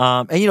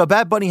 And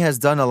Bad Bunny has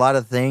done a lot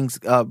of things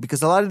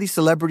because a lot of these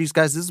celebrities,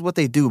 guys, this is what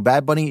they do.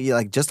 Bad Bunny,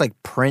 just like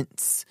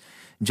Prince,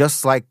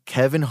 just like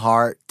Kevin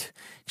Hart,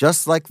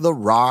 just like The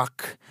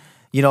Rock,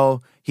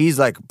 he's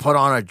like put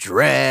on a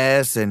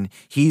dress and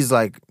he's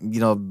like,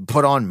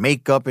 put on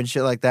makeup and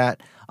shit like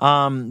that.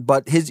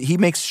 But he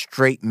makes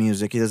straight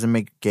music. He doesn't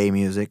make gay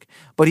music.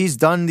 But he's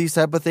done these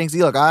type of things.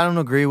 Look, I don't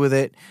agree with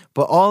it.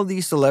 But all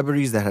these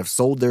celebrities that have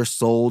sold their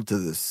soul to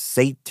the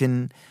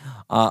Satan,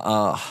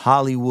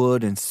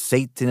 Hollywood and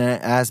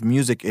Satan-ass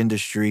music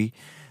industry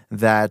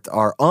that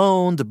are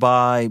owned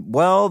by,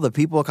 the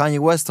people Kanye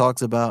West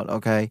talks about,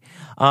 okay?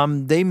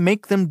 They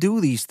make them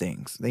do these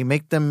things. They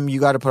make them,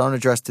 you got to put on a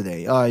dress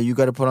today. You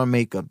got to put on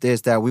makeup,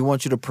 this, that. We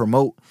want you to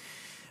promote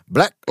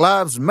Black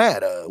Lives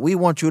Matter. We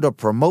want you to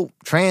promote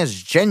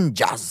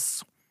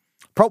transgenders.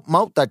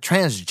 Promote the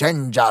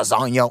transgenders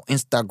on your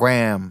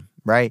Instagram,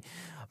 right?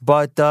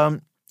 But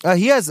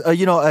he has,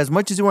 as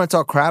much as you want to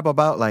talk crap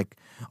about, like,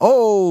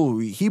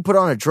 he put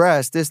on a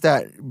dress, this,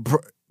 that.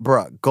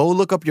 Bruh, go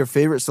look up your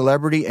favorite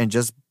celebrity and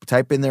just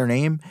type in their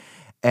name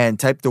and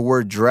type the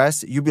word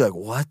dress. You'd be like,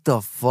 what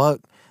the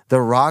fuck?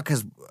 The Rock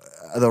is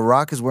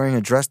wearing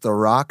a dress. The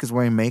Rock is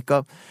wearing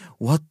makeup.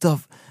 What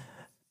the...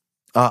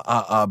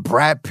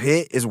 Brad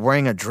Pitt is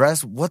wearing a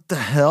dress. What the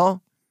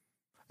hell?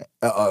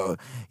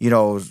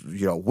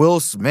 Will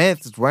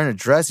Smith is wearing a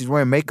dress. He's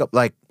wearing makeup.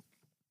 Like,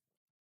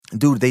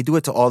 dude, they do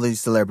it to all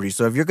these celebrities.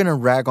 So if you're gonna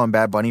rag on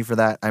Bad Bunny for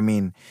that, I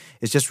mean,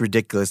 it's just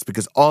ridiculous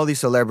because all these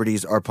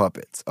celebrities are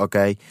puppets.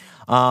 Okay,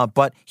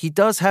 but he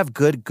does have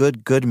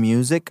good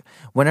music.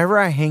 Whenever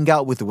I hang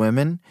out with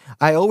women,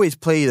 I always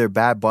play either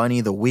Bad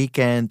Bunny, The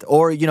Weeknd,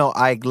 or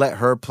I let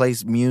her play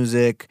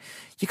music.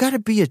 You gotta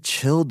be a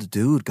chilled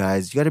dude,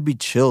 guys. You gotta be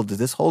chilled.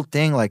 This whole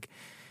thing, like,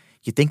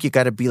 you think you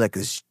gotta be like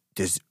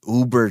this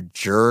uber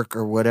jerk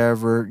or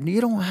whatever.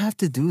 You don't have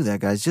to do that,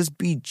 guys. Just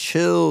be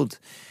chilled.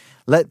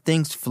 Let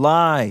things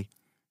fly.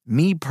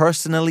 Me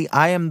personally,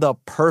 I am the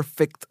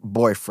perfect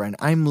boyfriend.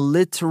 I'm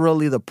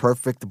literally the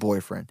perfect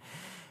boyfriend.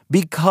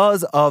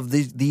 because of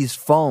these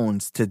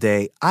phones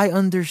today, I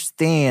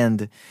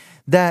understand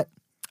that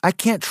I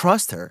can't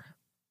trust her.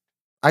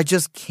 I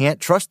just can't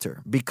trust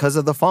her because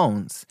of the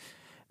phones.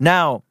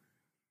 Now,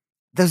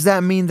 does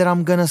that mean that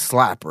I'm going to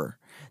slap her?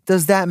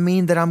 Does that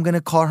mean that I'm going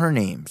to call her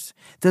names?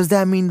 Does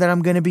that mean that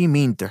I'm going to be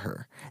mean to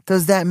her?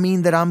 Does that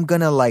mean that I'm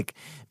going to like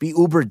be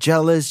uber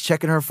jealous,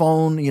 checking her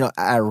phone,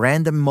 at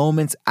random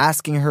moments,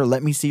 asking her,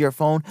 let me see your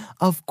phone?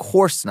 Of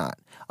course not.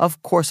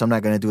 Of course I'm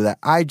not going to do that.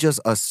 I just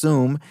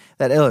assume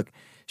that, hey, look,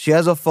 she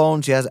has a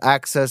phone. She has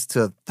access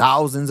to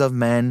thousands of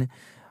men,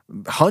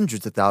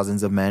 hundreds of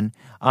thousands of men.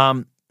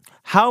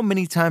 How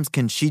many times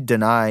can she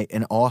deny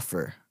an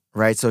offer,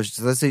 right? So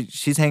let's say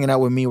she's hanging out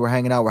with me. We're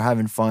hanging out. We're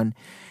having fun.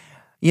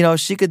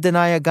 She could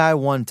deny a guy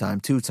 1 time,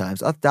 2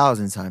 times,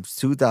 1,000 times,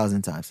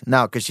 2,000 times.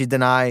 Now, could she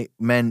deny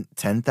men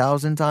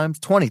 10,000 times,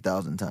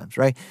 20,000 times,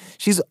 right?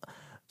 She's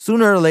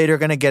sooner or later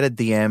going to get a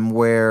DM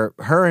where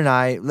her and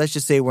I, let's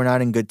just say we're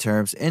not in good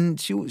terms, and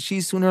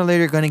she's sooner or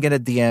later going to get a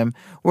DM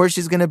where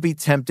she's going to be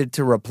tempted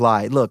to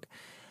reply. Look,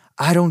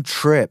 I don't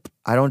trip.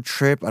 I don't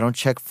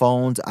check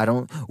phones.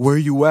 Where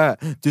you at?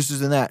 This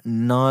isn't that.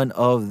 None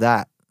of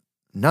that.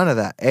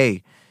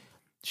 Hey,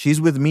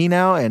 she's with me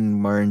now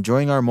and we're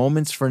enjoying our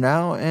moments for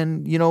now.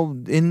 And,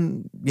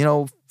 in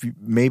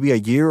maybe a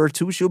year or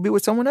 2, she'll be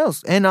with someone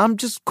else. And I'm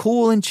just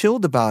cool and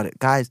chilled about it.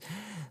 Guys,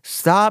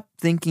 stop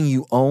thinking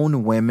you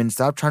own women.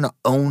 Stop trying to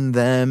own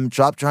them.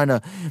 Stop trying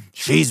to,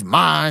 she's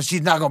mine.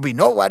 She's not going to be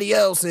nobody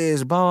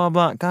else's. Blah,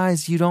 blah, blah.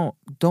 Guys,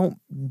 don't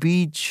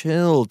be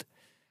chilled.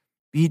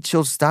 Be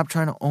chill. Stop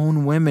trying to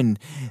own women.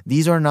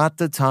 These are not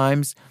the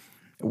times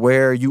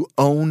where you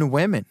own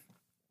women.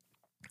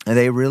 And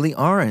they really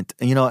aren't.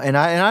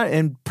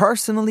 And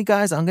personally,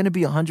 guys, I'm going to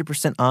be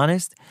 100%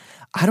 honest.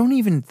 I don't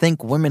even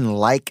think women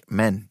like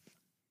men.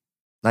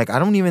 Like, I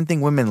don't even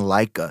think women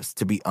like us,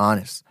 to be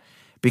honest.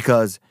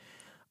 Because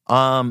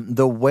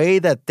the way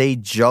that they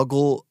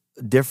juggle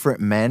different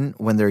men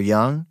when they're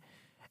young,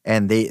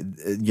 and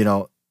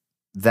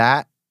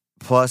that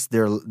plus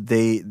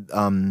they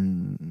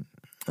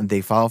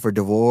file for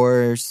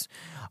divorce,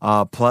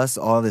 plus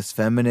all this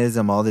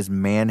feminism, all this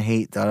man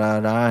hate,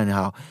 and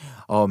how,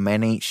 oh,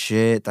 men ain't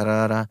shit,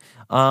 I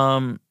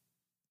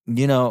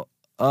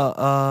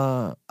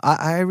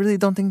really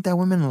don't think that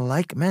women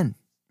like men.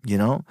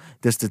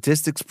 The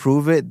statistics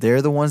prove it.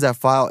 They're the ones that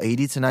file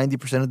 80 to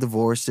 90% of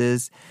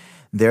divorces.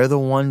 They're the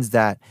ones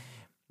that,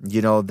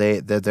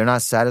 they're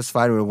not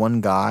satisfied with one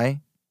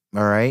guy.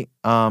 All right.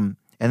 And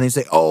they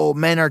say, oh,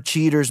 men are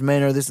cheaters.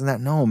 Men are this and that.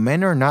 No,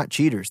 men are not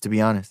cheaters, to be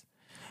honest.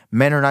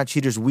 Men are not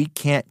cheaters. We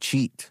can't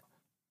cheat.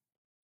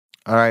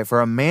 All right. For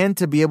a man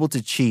to be able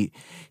to cheat,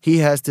 he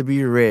has to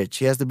be rich.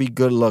 He has to be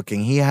good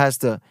looking. He has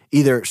to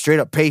either straight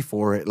up pay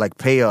for it, like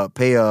pay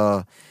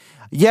a.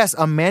 Yes,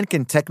 a man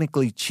can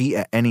technically cheat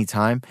at any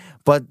time,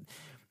 but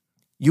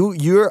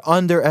you're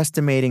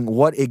underestimating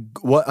what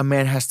a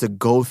man has to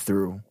go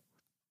through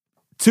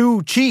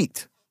to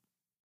cheat.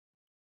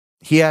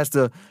 He has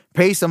to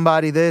pay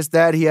somebody this,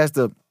 that. He has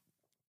to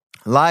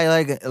lie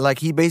like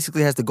he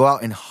basically has to go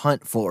out and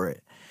hunt for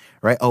it,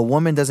 right? A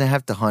woman doesn't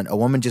have to hunt. A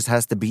woman just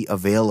has to be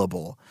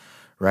available,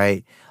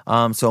 right?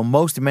 So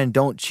most men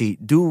don't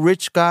cheat. Do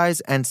rich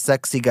guys and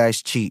sexy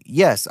guys cheat?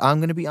 Yes, I'm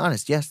going to be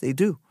honest. Yes, they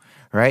do,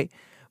 right?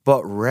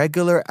 But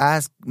regular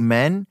ass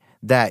men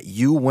that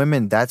you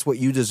women, that's what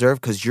you deserve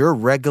because you're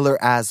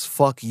regular as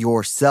fuck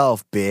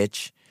yourself,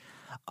 bitch.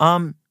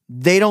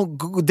 They don't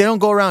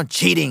go around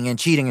cheating,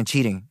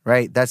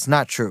 right? That's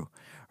not true,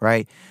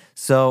 right?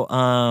 So,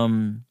 I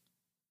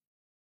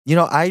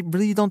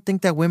really don't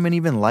think that women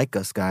even like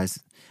us,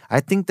 guys. I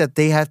think that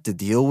they have to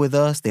deal with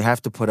us. They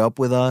have to put up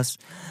with us.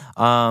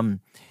 After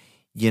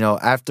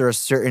a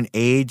certain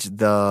age,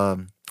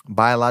 the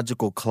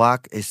biological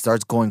clock, it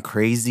starts going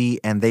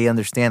crazy and they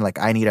understand, like,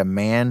 I need a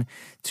man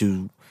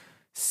to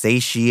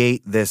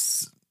satiate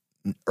this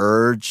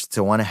urge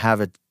to want to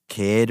have a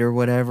kid or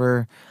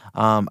whatever.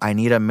 I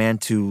need a man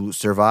to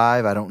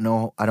survive. I don't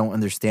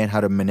understand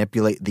how to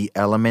manipulate the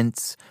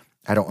elements.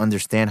 I don't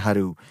understand how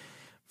to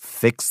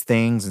fix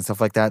things and stuff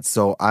like that.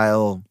 So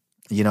I'll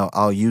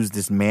use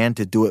this man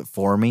to do it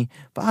for me.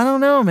 But I don't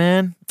know,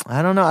 man.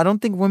 I don't know. I don't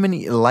think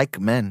women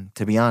like men,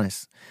 to be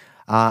honest.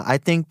 I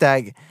think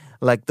that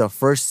like the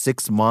first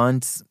 6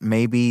 months,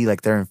 maybe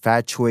like they're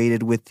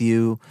infatuated with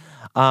you.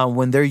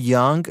 When they're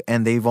young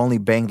and they've only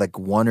banged like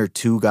 1 or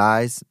 2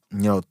 guys,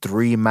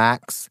 3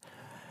 max,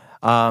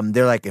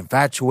 they're like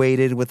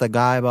infatuated with a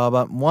guy, blah,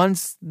 blah.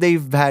 Once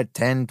they've had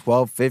 10,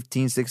 12,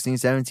 15, 16,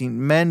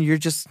 17, men, you're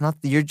just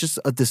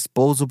a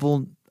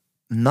disposable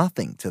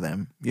nothing to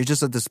them. You're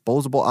just a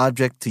disposable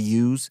object to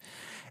use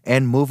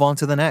and move on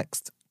to the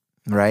next,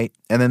 right?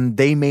 And then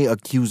they may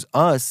accuse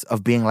us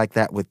of being like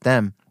that with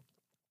them.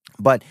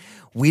 But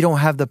we don't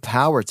have the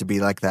power to be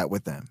like that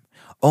with them.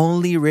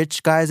 Only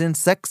rich guys and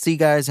sexy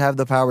guys have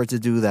the power to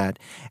do that.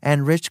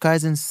 And rich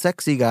guys and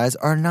sexy guys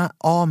are not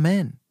all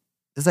men.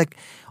 It's like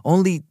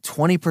only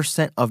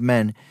 20% of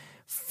men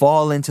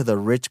fall into the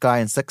rich guy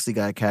and sexy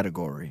guy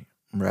category,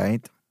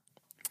 right?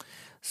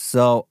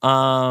 So,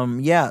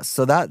 yeah,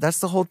 so that's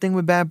the whole thing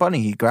with Bad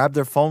Bunny. He grabbed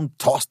their phone,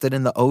 tossed it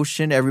in the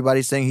ocean.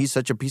 Everybody's saying he's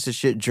such a piece of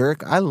shit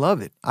jerk. I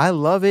love it. I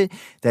love it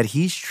that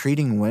he's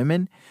treating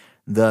women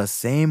the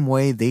same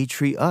way they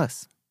treat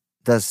us.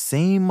 The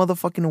same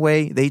motherfucking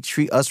way they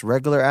treat us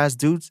regular ass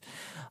dudes.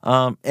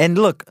 And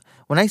look,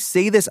 when I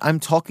say this, I'm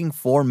talking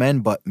for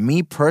men, but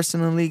me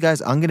personally, guys,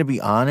 I'm going to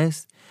be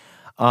honest.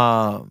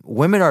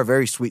 Women are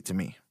very sweet to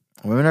me.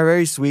 Women are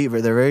very sweet.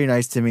 They're very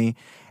nice to me.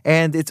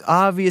 And it's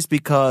obvious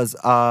because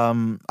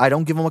I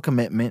don't give them a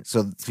commitment.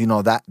 So,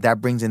 that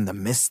brings in the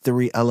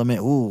mystery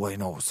element.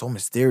 Ooh, so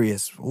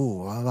mysterious.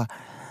 Ooh, blah,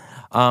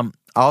 blah.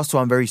 Also,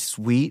 I'm very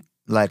sweet.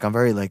 Like, I'm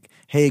very like,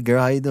 hey,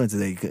 girl, how you doing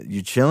today?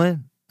 You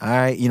chilling? All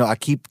right. I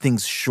keep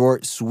things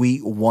short,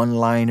 sweet,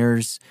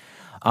 one-liners.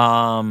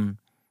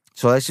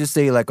 So let's just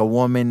say like a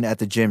woman at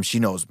the gym, she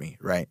knows me,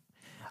 right?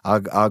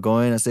 I'll go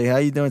in and say, how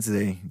you doing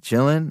today?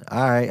 Chilling?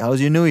 All right. How was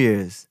your New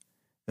Year's?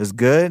 It was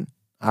good?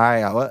 All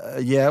right. I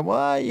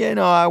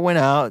went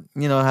out,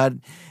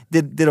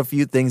 did a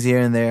few things here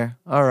and there.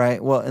 All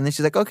right. Well, and then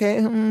she's like, okay,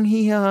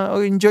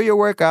 enjoy your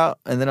workout.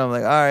 And then I'm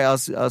like, all right,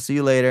 I'll see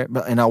you later.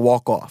 And I'll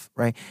walk off,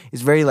 right?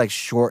 It's very like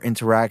short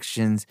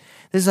interactions.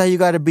 This is how you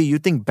got to be. You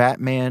think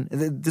Batman,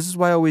 this is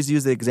why I always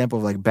use the example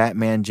of like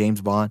Batman,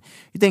 James Bond.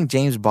 You think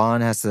James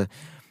Bond has the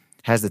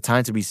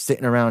time to be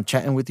sitting around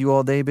chatting with you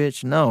all day,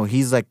 bitch? No,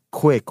 he's like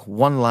quick,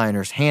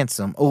 one-liners,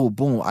 handsome. Oh,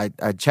 boom, I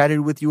chatted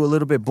with you a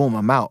little bit. Boom,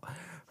 I'm out,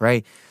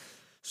 right?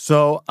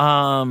 So,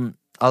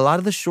 a lot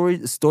of the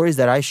stories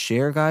that I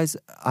share, guys,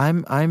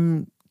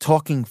 I'm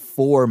talking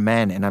for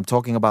men, and I'm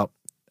talking about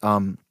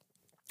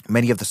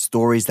many of the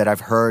stories that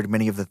I've heard,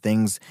 many of the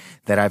things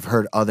that I've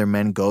heard other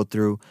men go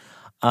through.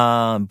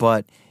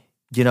 But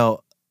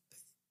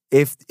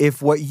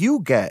if what you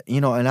get,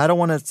 and I don't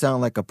want to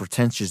sound like a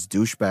pretentious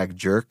douchebag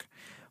jerk,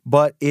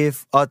 but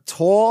if a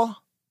tall,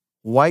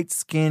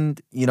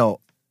 white-skinned,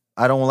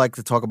 I don't like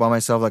to talk about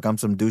myself like I'm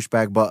some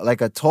douchebag, but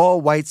like a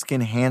tall,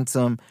 white-skinned,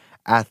 handsome,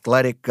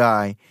 athletic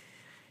guy,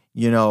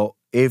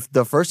 if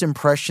the first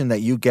impression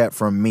that you get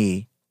from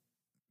me,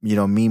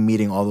 me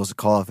meeting all those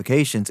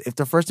qualifications, if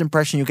the first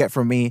impression you get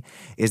from me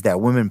is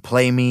that women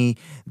play me,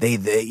 they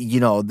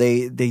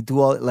do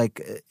all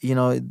like,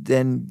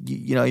 then,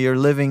 you're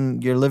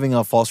living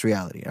a false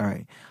reality. All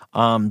right.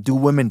 Do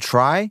women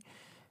try?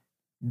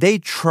 They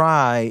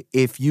try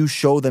if you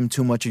show them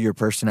too much of your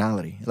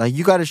personality. Like,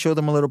 you got to show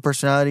them a little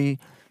personality,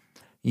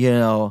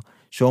 show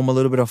them a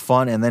little bit of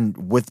fun, and then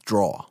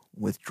withdraw,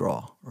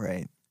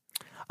 right?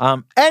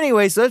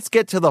 Anyways, let's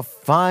get to the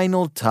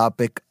final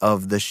topic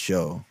of the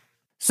show.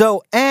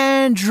 So,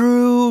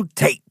 Andrew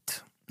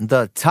Tate,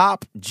 the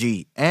top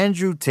G.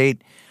 Andrew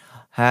Tate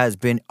has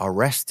been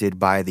arrested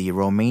by the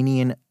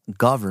Romanian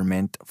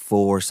government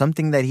for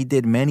something that he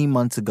did many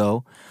months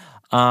ago,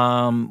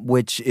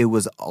 which it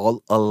was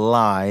all a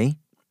lie.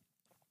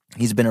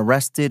 He's been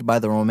arrested by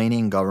the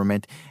Romanian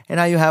government, and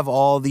now you have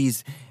all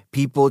these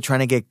people trying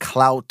to get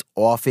clout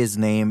off his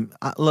name.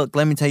 Look,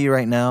 let me tell you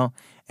right now,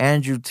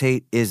 Andrew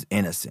Tate is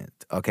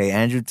innocent, okay?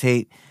 Andrew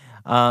Tate,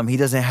 he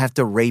doesn't have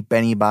to rape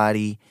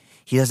anybody.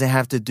 He doesn't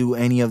have to do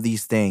any of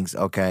these things,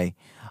 okay?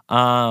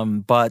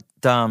 But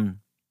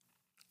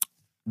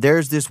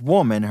there's this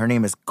woman, her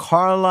name is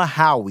Carla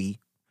Howie.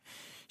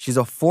 She's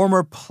a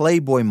former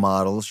Playboy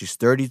model. She's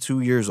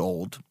 32 years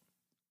old,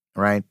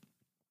 right?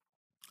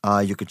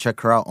 You could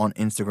check her out on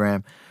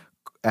Instagram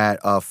at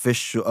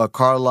official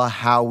Carla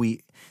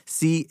Howie,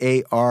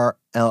 CarlaHowe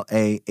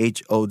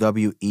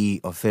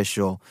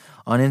official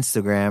on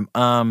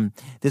Instagram.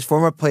 This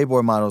former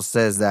Playboy model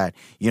says that,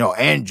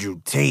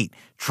 Andrew Tate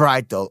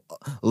tried to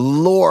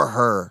lure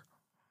her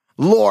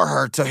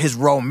to his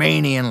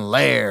Romanian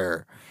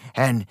lair.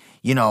 And,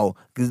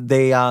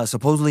 they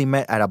supposedly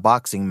met at a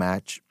boxing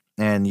match.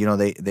 And,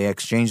 they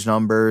exchanged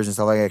numbers and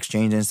stuff like that,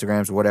 exchanged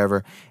Instagrams or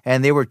whatever.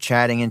 And they were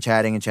chatting. And, he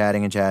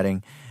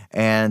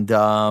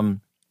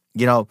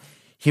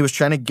was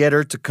trying to get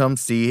her to come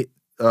see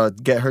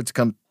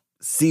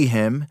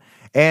him.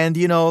 And,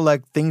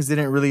 things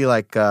didn't really,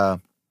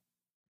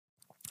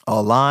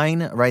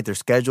 align, right? Their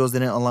schedules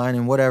didn't align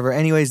and whatever.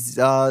 Anyways,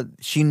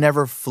 she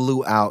never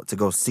flew out to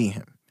go see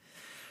him,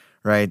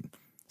 right?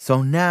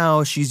 So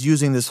now she's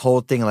using this whole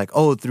thing like,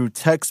 through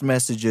text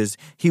messages,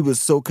 he was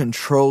so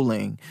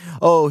controlling.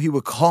 Oh, he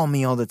would call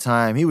me all the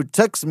time. He would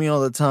text me all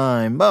the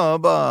time, blah,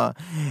 blah, blah.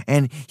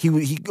 And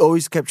he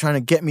always kept trying to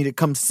get me to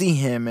come see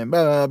him and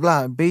blah, blah,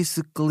 blah.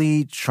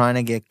 Basically trying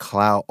to get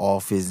clout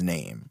off his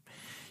name.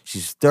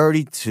 She's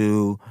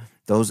 32.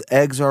 Those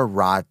eggs are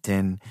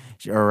rotten.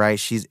 All right,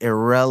 she's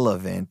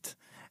irrelevant.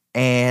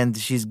 And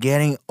she's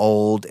getting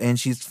old, and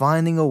she's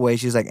finding a way.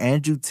 She's like,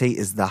 Andrew Tate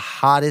is the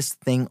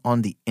hottest thing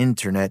on the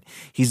internet.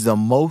 He's the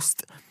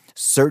most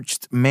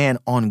searched man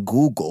on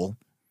Google,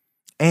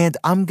 and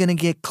I'm going to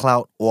get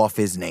clout off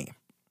his name.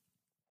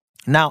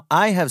 Now,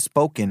 I have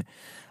spoken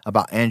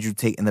about Andrew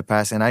Tate in the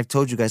past, and I've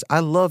told you guys, I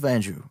love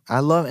Andrew.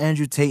 I love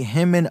Andrew Tate.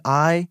 Him and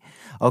I,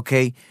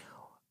 okay,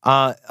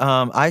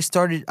 I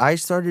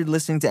started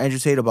listening to Andrew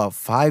Tate about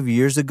 5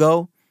 years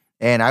ago.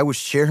 And I would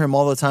share him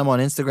all the time on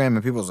Instagram,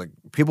 and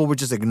people would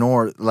just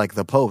ignore like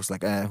the post,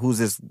 like, who's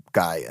this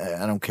guy?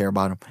 I don't care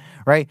about him,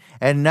 right?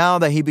 And now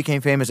that he became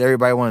famous,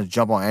 everybody wanted to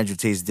jump on Andrew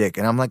Tate's dick,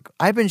 and I'm like,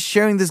 I've been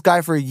sharing this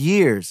guy for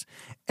years.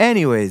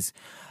 Anyways,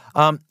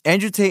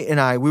 Andrew Tate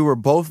and I, we were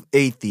both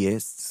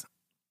atheists.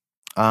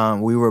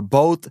 We were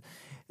both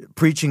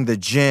preaching the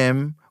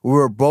gym. We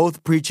were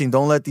both preaching,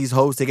 don't let these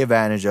hoes take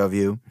advantage of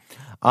you.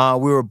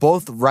 We were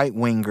both right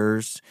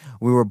wingers.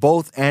 We were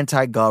both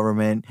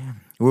anti-government.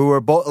 We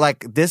were both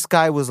like, this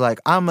guy was like,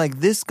 I'm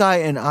like, this guy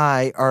and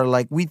I are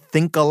like, we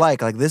think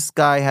alike. Like, this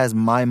guy has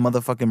my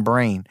motherfucking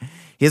brain.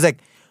 He's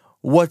like,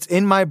 what's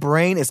in my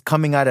brain is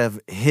coming out of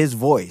his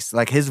voice.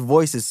 Like, his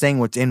voice is saying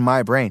what's in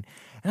my brain.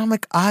 And I'm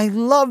like, I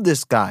love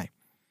this guy.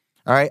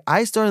 All right.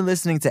 I started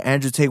listening to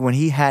Andrew Tate when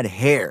he had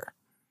hair.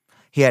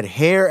 He had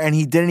hair and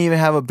he didn't even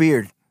have a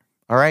beard.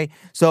 All right.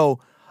 So,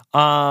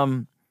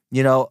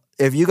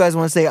 if you guys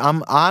want to say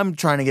I'm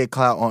trying to get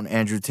clout on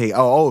Andrew Tate.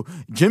 Oh,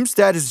 Jim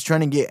Status is trying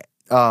to get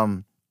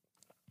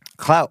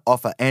clout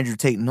off of Andrew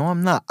Tate. No,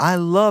 I'm not. I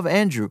love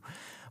Andrew.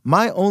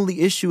 My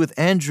only issue with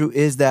Andrew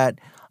is that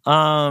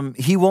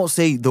he won't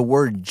say the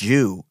word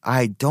Jew.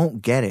 I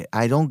don't get it.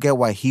 I don't get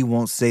why he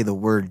won't say the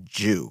word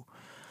Jew.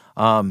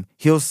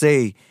 He'll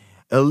say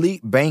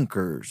elite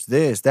bankers,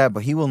 this, that,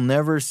 but he will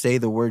never say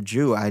the word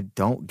Jew. I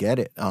don't get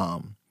it.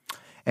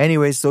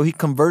 Anyway, so he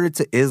converted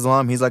to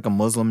Islam. He's like a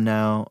Muslim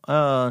now.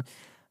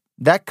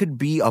 That could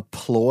be a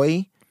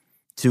ploy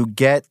to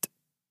get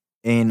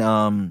in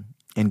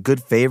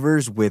good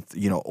favors with,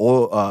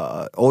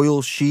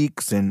 oil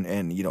sheiks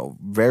and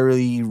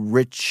very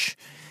rich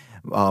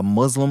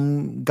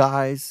Muslim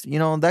guys.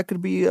 That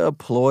could be a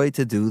ploy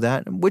to do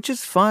that, which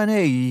is fine.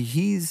 Hey,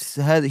 he's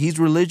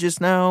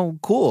religious now.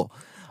 Cool.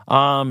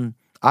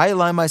 I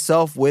align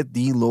myself with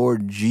the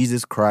Lord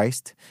Jesus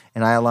Christ,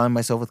 and I align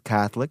myself with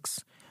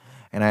Catholics,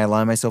 and I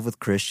align myself with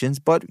Christians.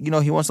 But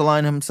he wants to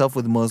align himself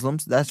with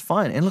Muslims. That's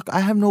fine. And look,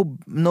 I have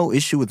no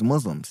issue with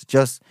Muslims.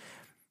 Just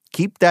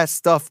keep that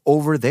stuff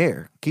over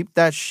there. Keep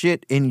that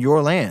shit in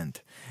your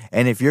land.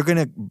 And if you're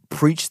gonna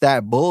preach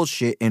that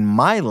bullshit in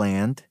my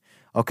land,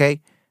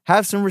 okay,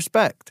 have some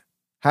respect.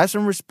 Have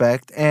some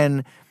respect,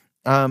 and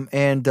I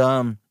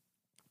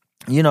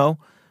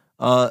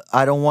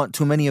don't want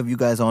too many of you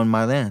guys on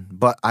my land,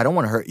 but I don't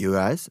want to hurt you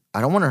guys.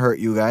 I don't want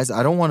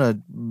to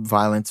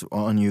violence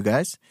on you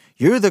guys.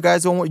 You're the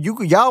guys who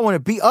y'all want to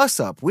beat us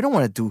up. We don't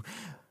want to do.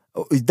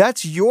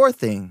 That's your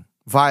thing,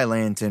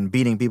 violent and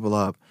beating people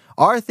up.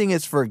 Our thing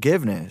is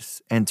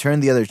forgiveness and turn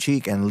the other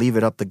cheek and leave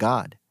it up to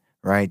God,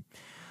 right?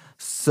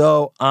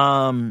 So,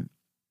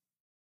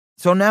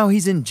 so now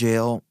he's in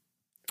jail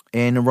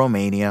in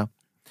Romania.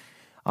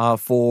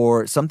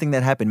 For something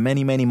that happened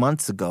many, many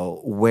months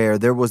ago, where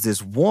there was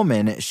this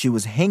woman, she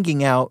was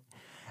hanging out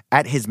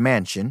at his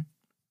mansion,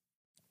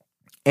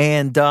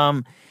 and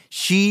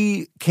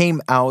she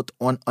came out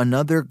on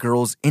another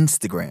girl's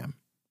Instagram.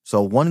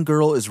 So one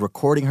girl is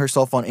recording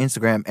herself on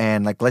Instagram,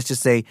 and let's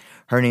just say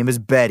her name is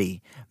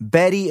Betty.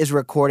 Betty is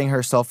recording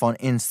herself on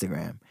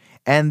Instagram.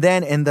 And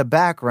then in the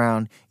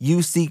background,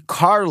 you see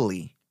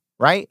Carly,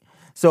 right?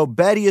 So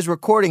Betty is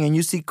recording, and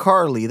you see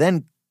Carly.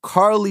 Then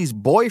Carly's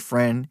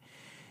boyfriend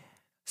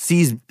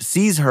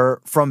sees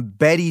her from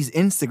Betty's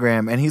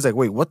Instagram, and he's like,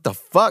 wait, what the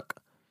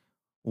fuck?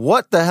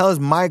 What the hell is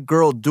my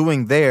girl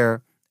doing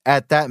there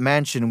at that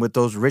mansion with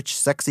those rich,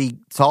 sexy,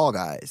 tall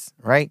guys,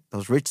 right?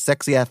 Those rich,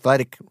 sexy,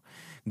 athletic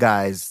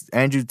guys,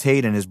 Andrew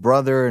Tate and his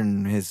brother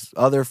and his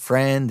other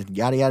friend,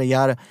 yada, yada,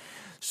 yada.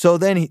 So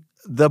then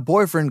the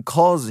boyfriend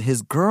calls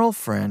his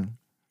girlfriend,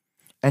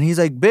 and he's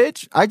like,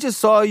 bitch, I just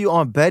saw you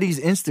on Betty's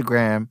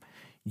Instagram.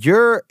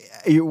 Where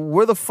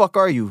the fuck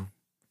are you?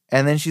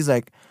 And then she's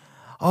like,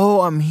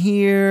 oh, I'm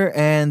here,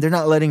 and they're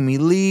not letting me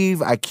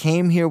leave. I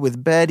came here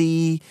with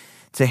Betty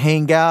to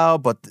hang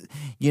out, but,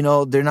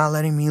 they're not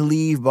letting me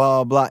leave,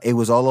 blah, blah. It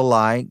was all a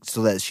lie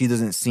so that she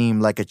doesn't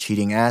seem like a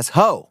cheating ass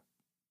hoe.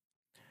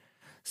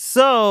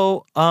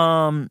 So,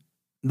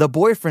 the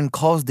boyfriend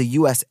calls the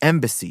U.S.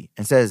 Embassy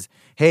and says,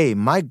 hey,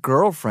 my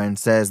girlfriend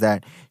says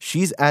that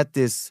she's at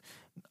this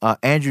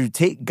Andrew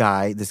Tate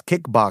guy, this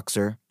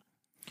kickboxer.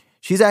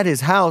 She's at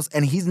his house,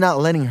 and he's not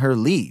letting her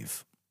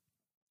leave,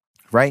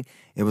 right?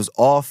 It was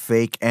all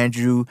fake.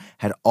 Andrew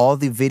had all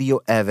the video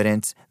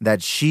evidence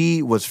that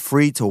she was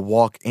free to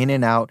walk in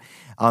and out.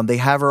 They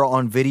have her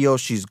on video.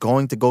 She's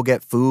going to go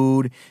get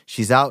food.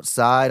 She's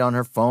outside on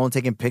her phone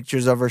taking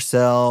pictures of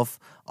herself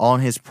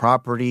on his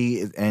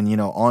property and,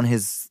 on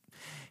his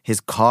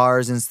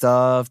cars and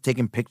stuff,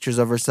 taking pictures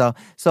of herself.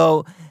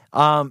 So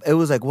it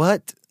was like,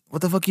 what?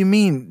 What the fuck you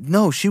mean?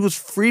 No, she was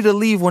free to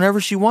leave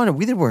whenever she wanted.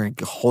 We weren't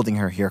holding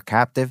her here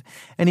captive.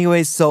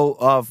 Anyways, so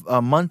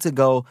a month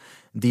ago,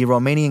 the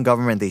Romanian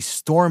government, they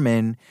storm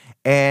in,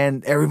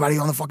 and everybody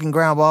on the fucking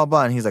ground, blah,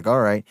 blah. And he's like, all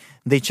right.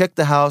 They check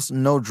the house,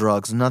 no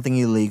drugs, nothing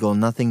illegal,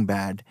 nothing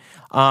bad.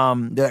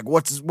 They're like,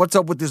 what's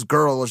up with this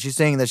girl? She's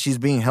saying that she's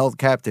being held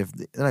captive.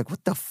 They're like,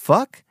 what the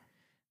fuck?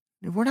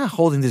 We're not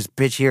holding this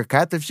bitch here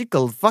captive. She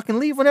could fucking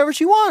leave whenever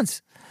she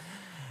wants.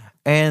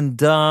 And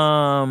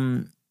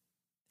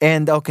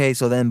And okay,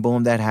 so then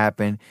boom, that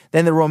happened.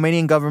 Then the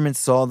Romanian government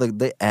saw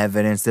the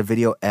evidence, the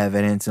video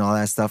evidence and all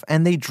that stuff,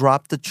 and they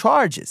dropped the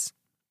charges.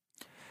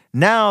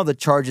 Now the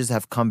charges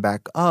have come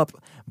back up,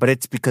 but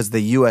it's because the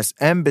U.S.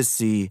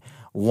 Embassy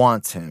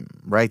wants him,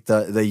 right?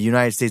 The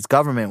United States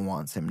government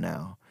wants him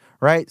now,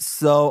 right?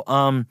 So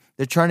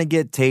they're trying to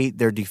get Tate.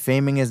 They're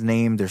defaming his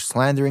name. They're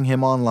slandering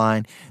him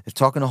online. They're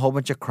talking a whole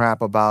bunch of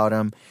crap about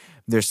him.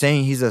 They're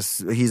saying he's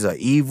a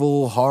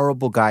evil,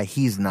 horrible guy.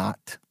 He's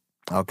not.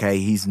 Okay,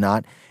 he's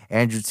not.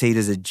 Andrew Tate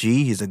is a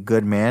G. He's a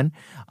good man.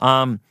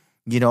 And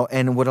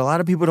what a lot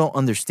of people don't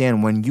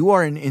understand, when you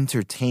are an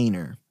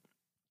entertainer,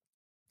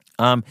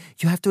 you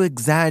have to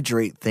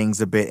exaggerate things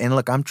a bit. And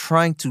look, I'm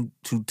trying to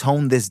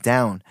tone this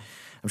down.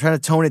 I'm trying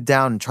to tone it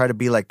down and try to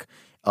be like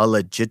a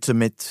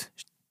legitimate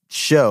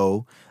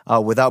show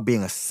without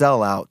being a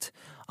sellout.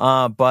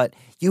 But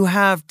you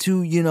have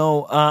to, you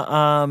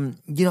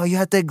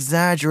have to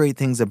exaggerate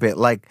things a bit.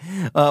 Like,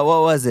 what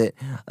was it?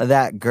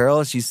 That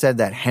girl, she said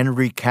that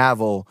Henry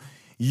Cavill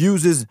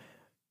uses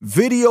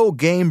video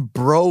game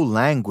bro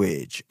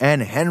language,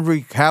 and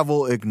Henry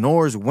Cavill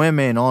ignores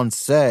women on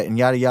set, and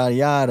yada, yada,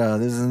 yada,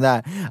 this and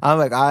that. I'm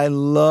like, I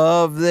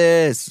love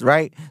this,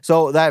 right?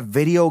 So that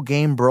video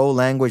game bro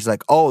language,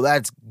 like, oh,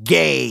 that's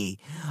gay.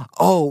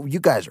 Oh, you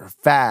guys are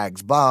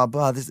fags, blah,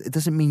 blah. It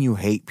doesn't mean you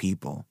hate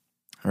people,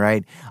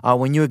 right?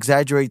 When you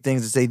exaggerate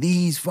things and say,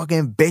 these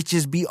fucking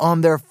bitches be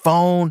on their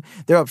phone,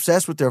 they're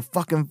obsessed with their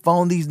fucking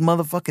phone, these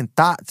motherfucking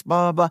thoughts,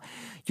 blah, blah, blah.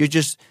 You're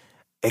just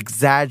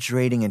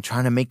exaggerating and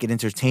trying to make it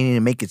entertaining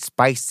and make it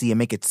spicy and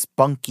make it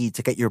spunky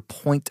to get your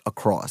point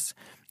across.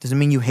 Doesn't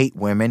mean you hate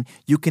women.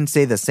 You can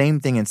say the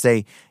same thing and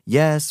say,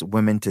 yes,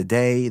 women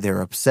today,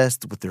 they're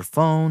obsessed with their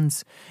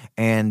phones,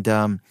 and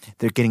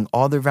they're getting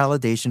all their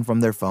validation from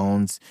their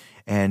phones,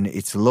 and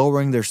it's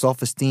lowering their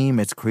self-esteem.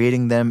 It's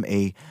creating them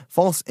a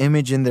false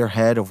image in their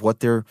head of what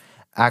their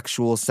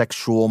actual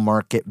sexual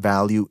market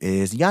value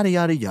is, yada,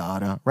 yada,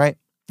 yada, right?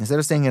 Instead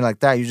of saying it like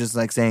that, you're just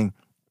like saying,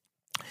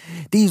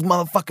 these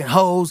motherfucking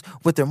hoes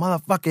with their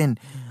motherfucking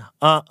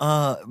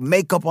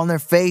makeup on their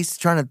face,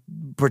 trying to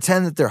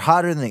pretend that they're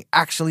hotter than they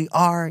actually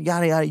are,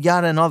 yada, yada,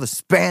 yada, and all the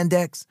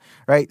spandex,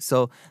 right?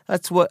 So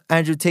that's what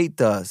Andrew Tate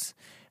does,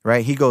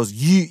 right? He goes,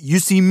 you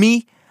see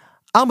me?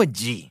 I'm a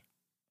G.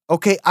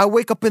 Okay, I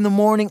wake up in the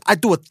morning, I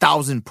do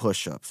 1,000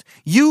 push-ups.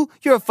 You're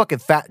a fucking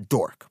fat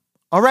dork,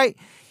 all right?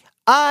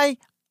 I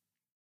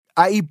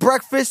eat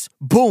breakfast,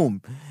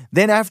 boom.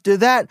 Then after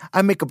that,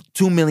 I make up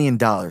 $2 million.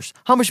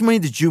 How much money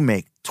did you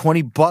make?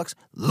 $20,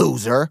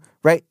 loser,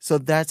 right? So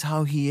that's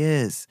how he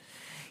is.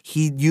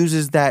 He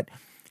uses that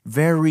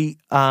very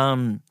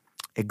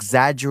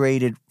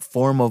exaggerated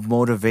form of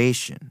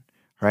motivation,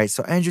 right?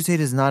 So Andrew Tate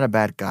is not a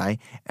bad guy.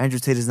 Andrew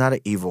Tate is not an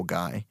evil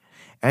guy.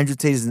 Andrew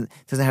Tate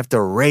doesn't have to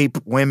rape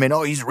women.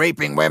 Oh, he's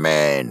raping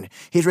women.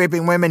 He's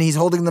raping women. He's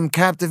holding them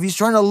captive. He's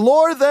trying to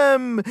lure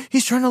them.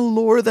 He's trying to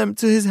lure them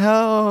to his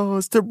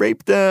house to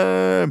rape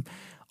them.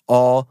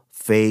 All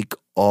fake,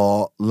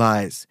 all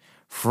lies.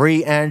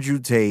 Free Andrew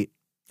Tate.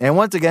 And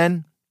once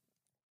again,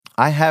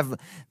 I have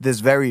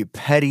this very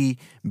petty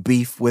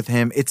beef with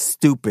him. It's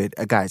stupid.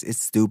 Guys, it's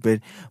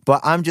stupid.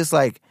 But I'm just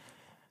like,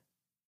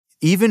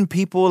 even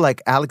people like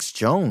Alex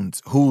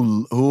Jones,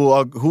 who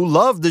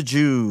love the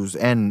Jews,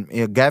 and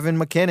Gavin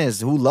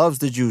McInnes, who loves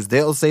the Jews,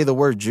 they'll say the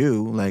word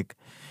Jew. Like,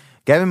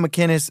 Gavin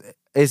McInnes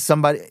is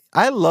somebody,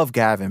 I love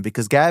Gavin,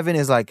 because Gavin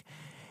is like,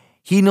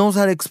 he knows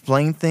how to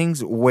explain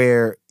things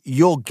where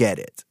you'll get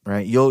it,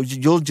 right?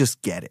 You'll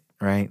just get it,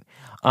 right?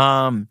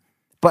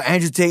 But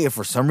Andrew Tate,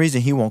 for some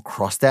reason, he won't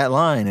cross that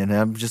line, and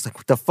I'm just like,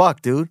 what the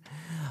fuck, dude?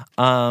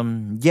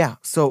 Yeah,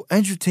 so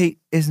Andrew Tate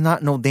is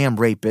not no damn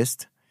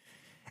rapist.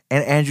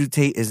 And Andrew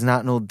Tate is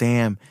not no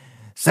damn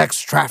sex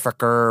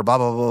trafficker, blah,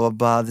 blah, blah, blah,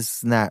 blah,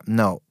 this and that.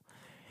 No.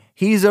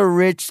 He's a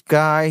rich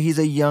guy. He's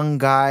a young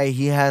guy.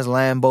 He has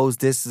Lambos,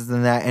 this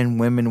and that, and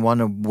women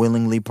want to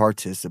willingly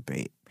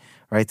participate,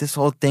 right? This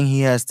whole thing,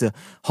 he has to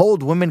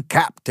hold women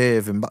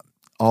captive, and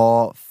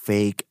all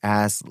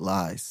fake-ass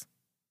lies.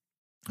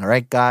 All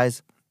right,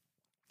 guys?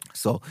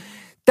 So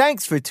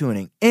thanks for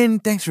tuning in.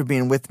 Thanks for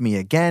being with me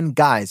again.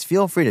 Guys,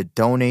 feel free to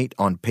donate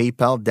on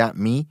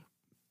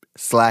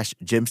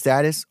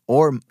paypal.me/gymstatus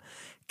or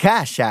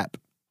Cash App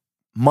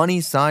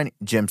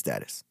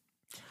 $gymstatus.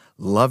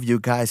 Love you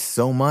guys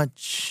so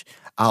much.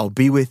 I'll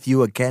be with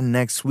you again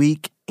next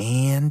week,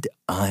 and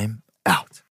I'm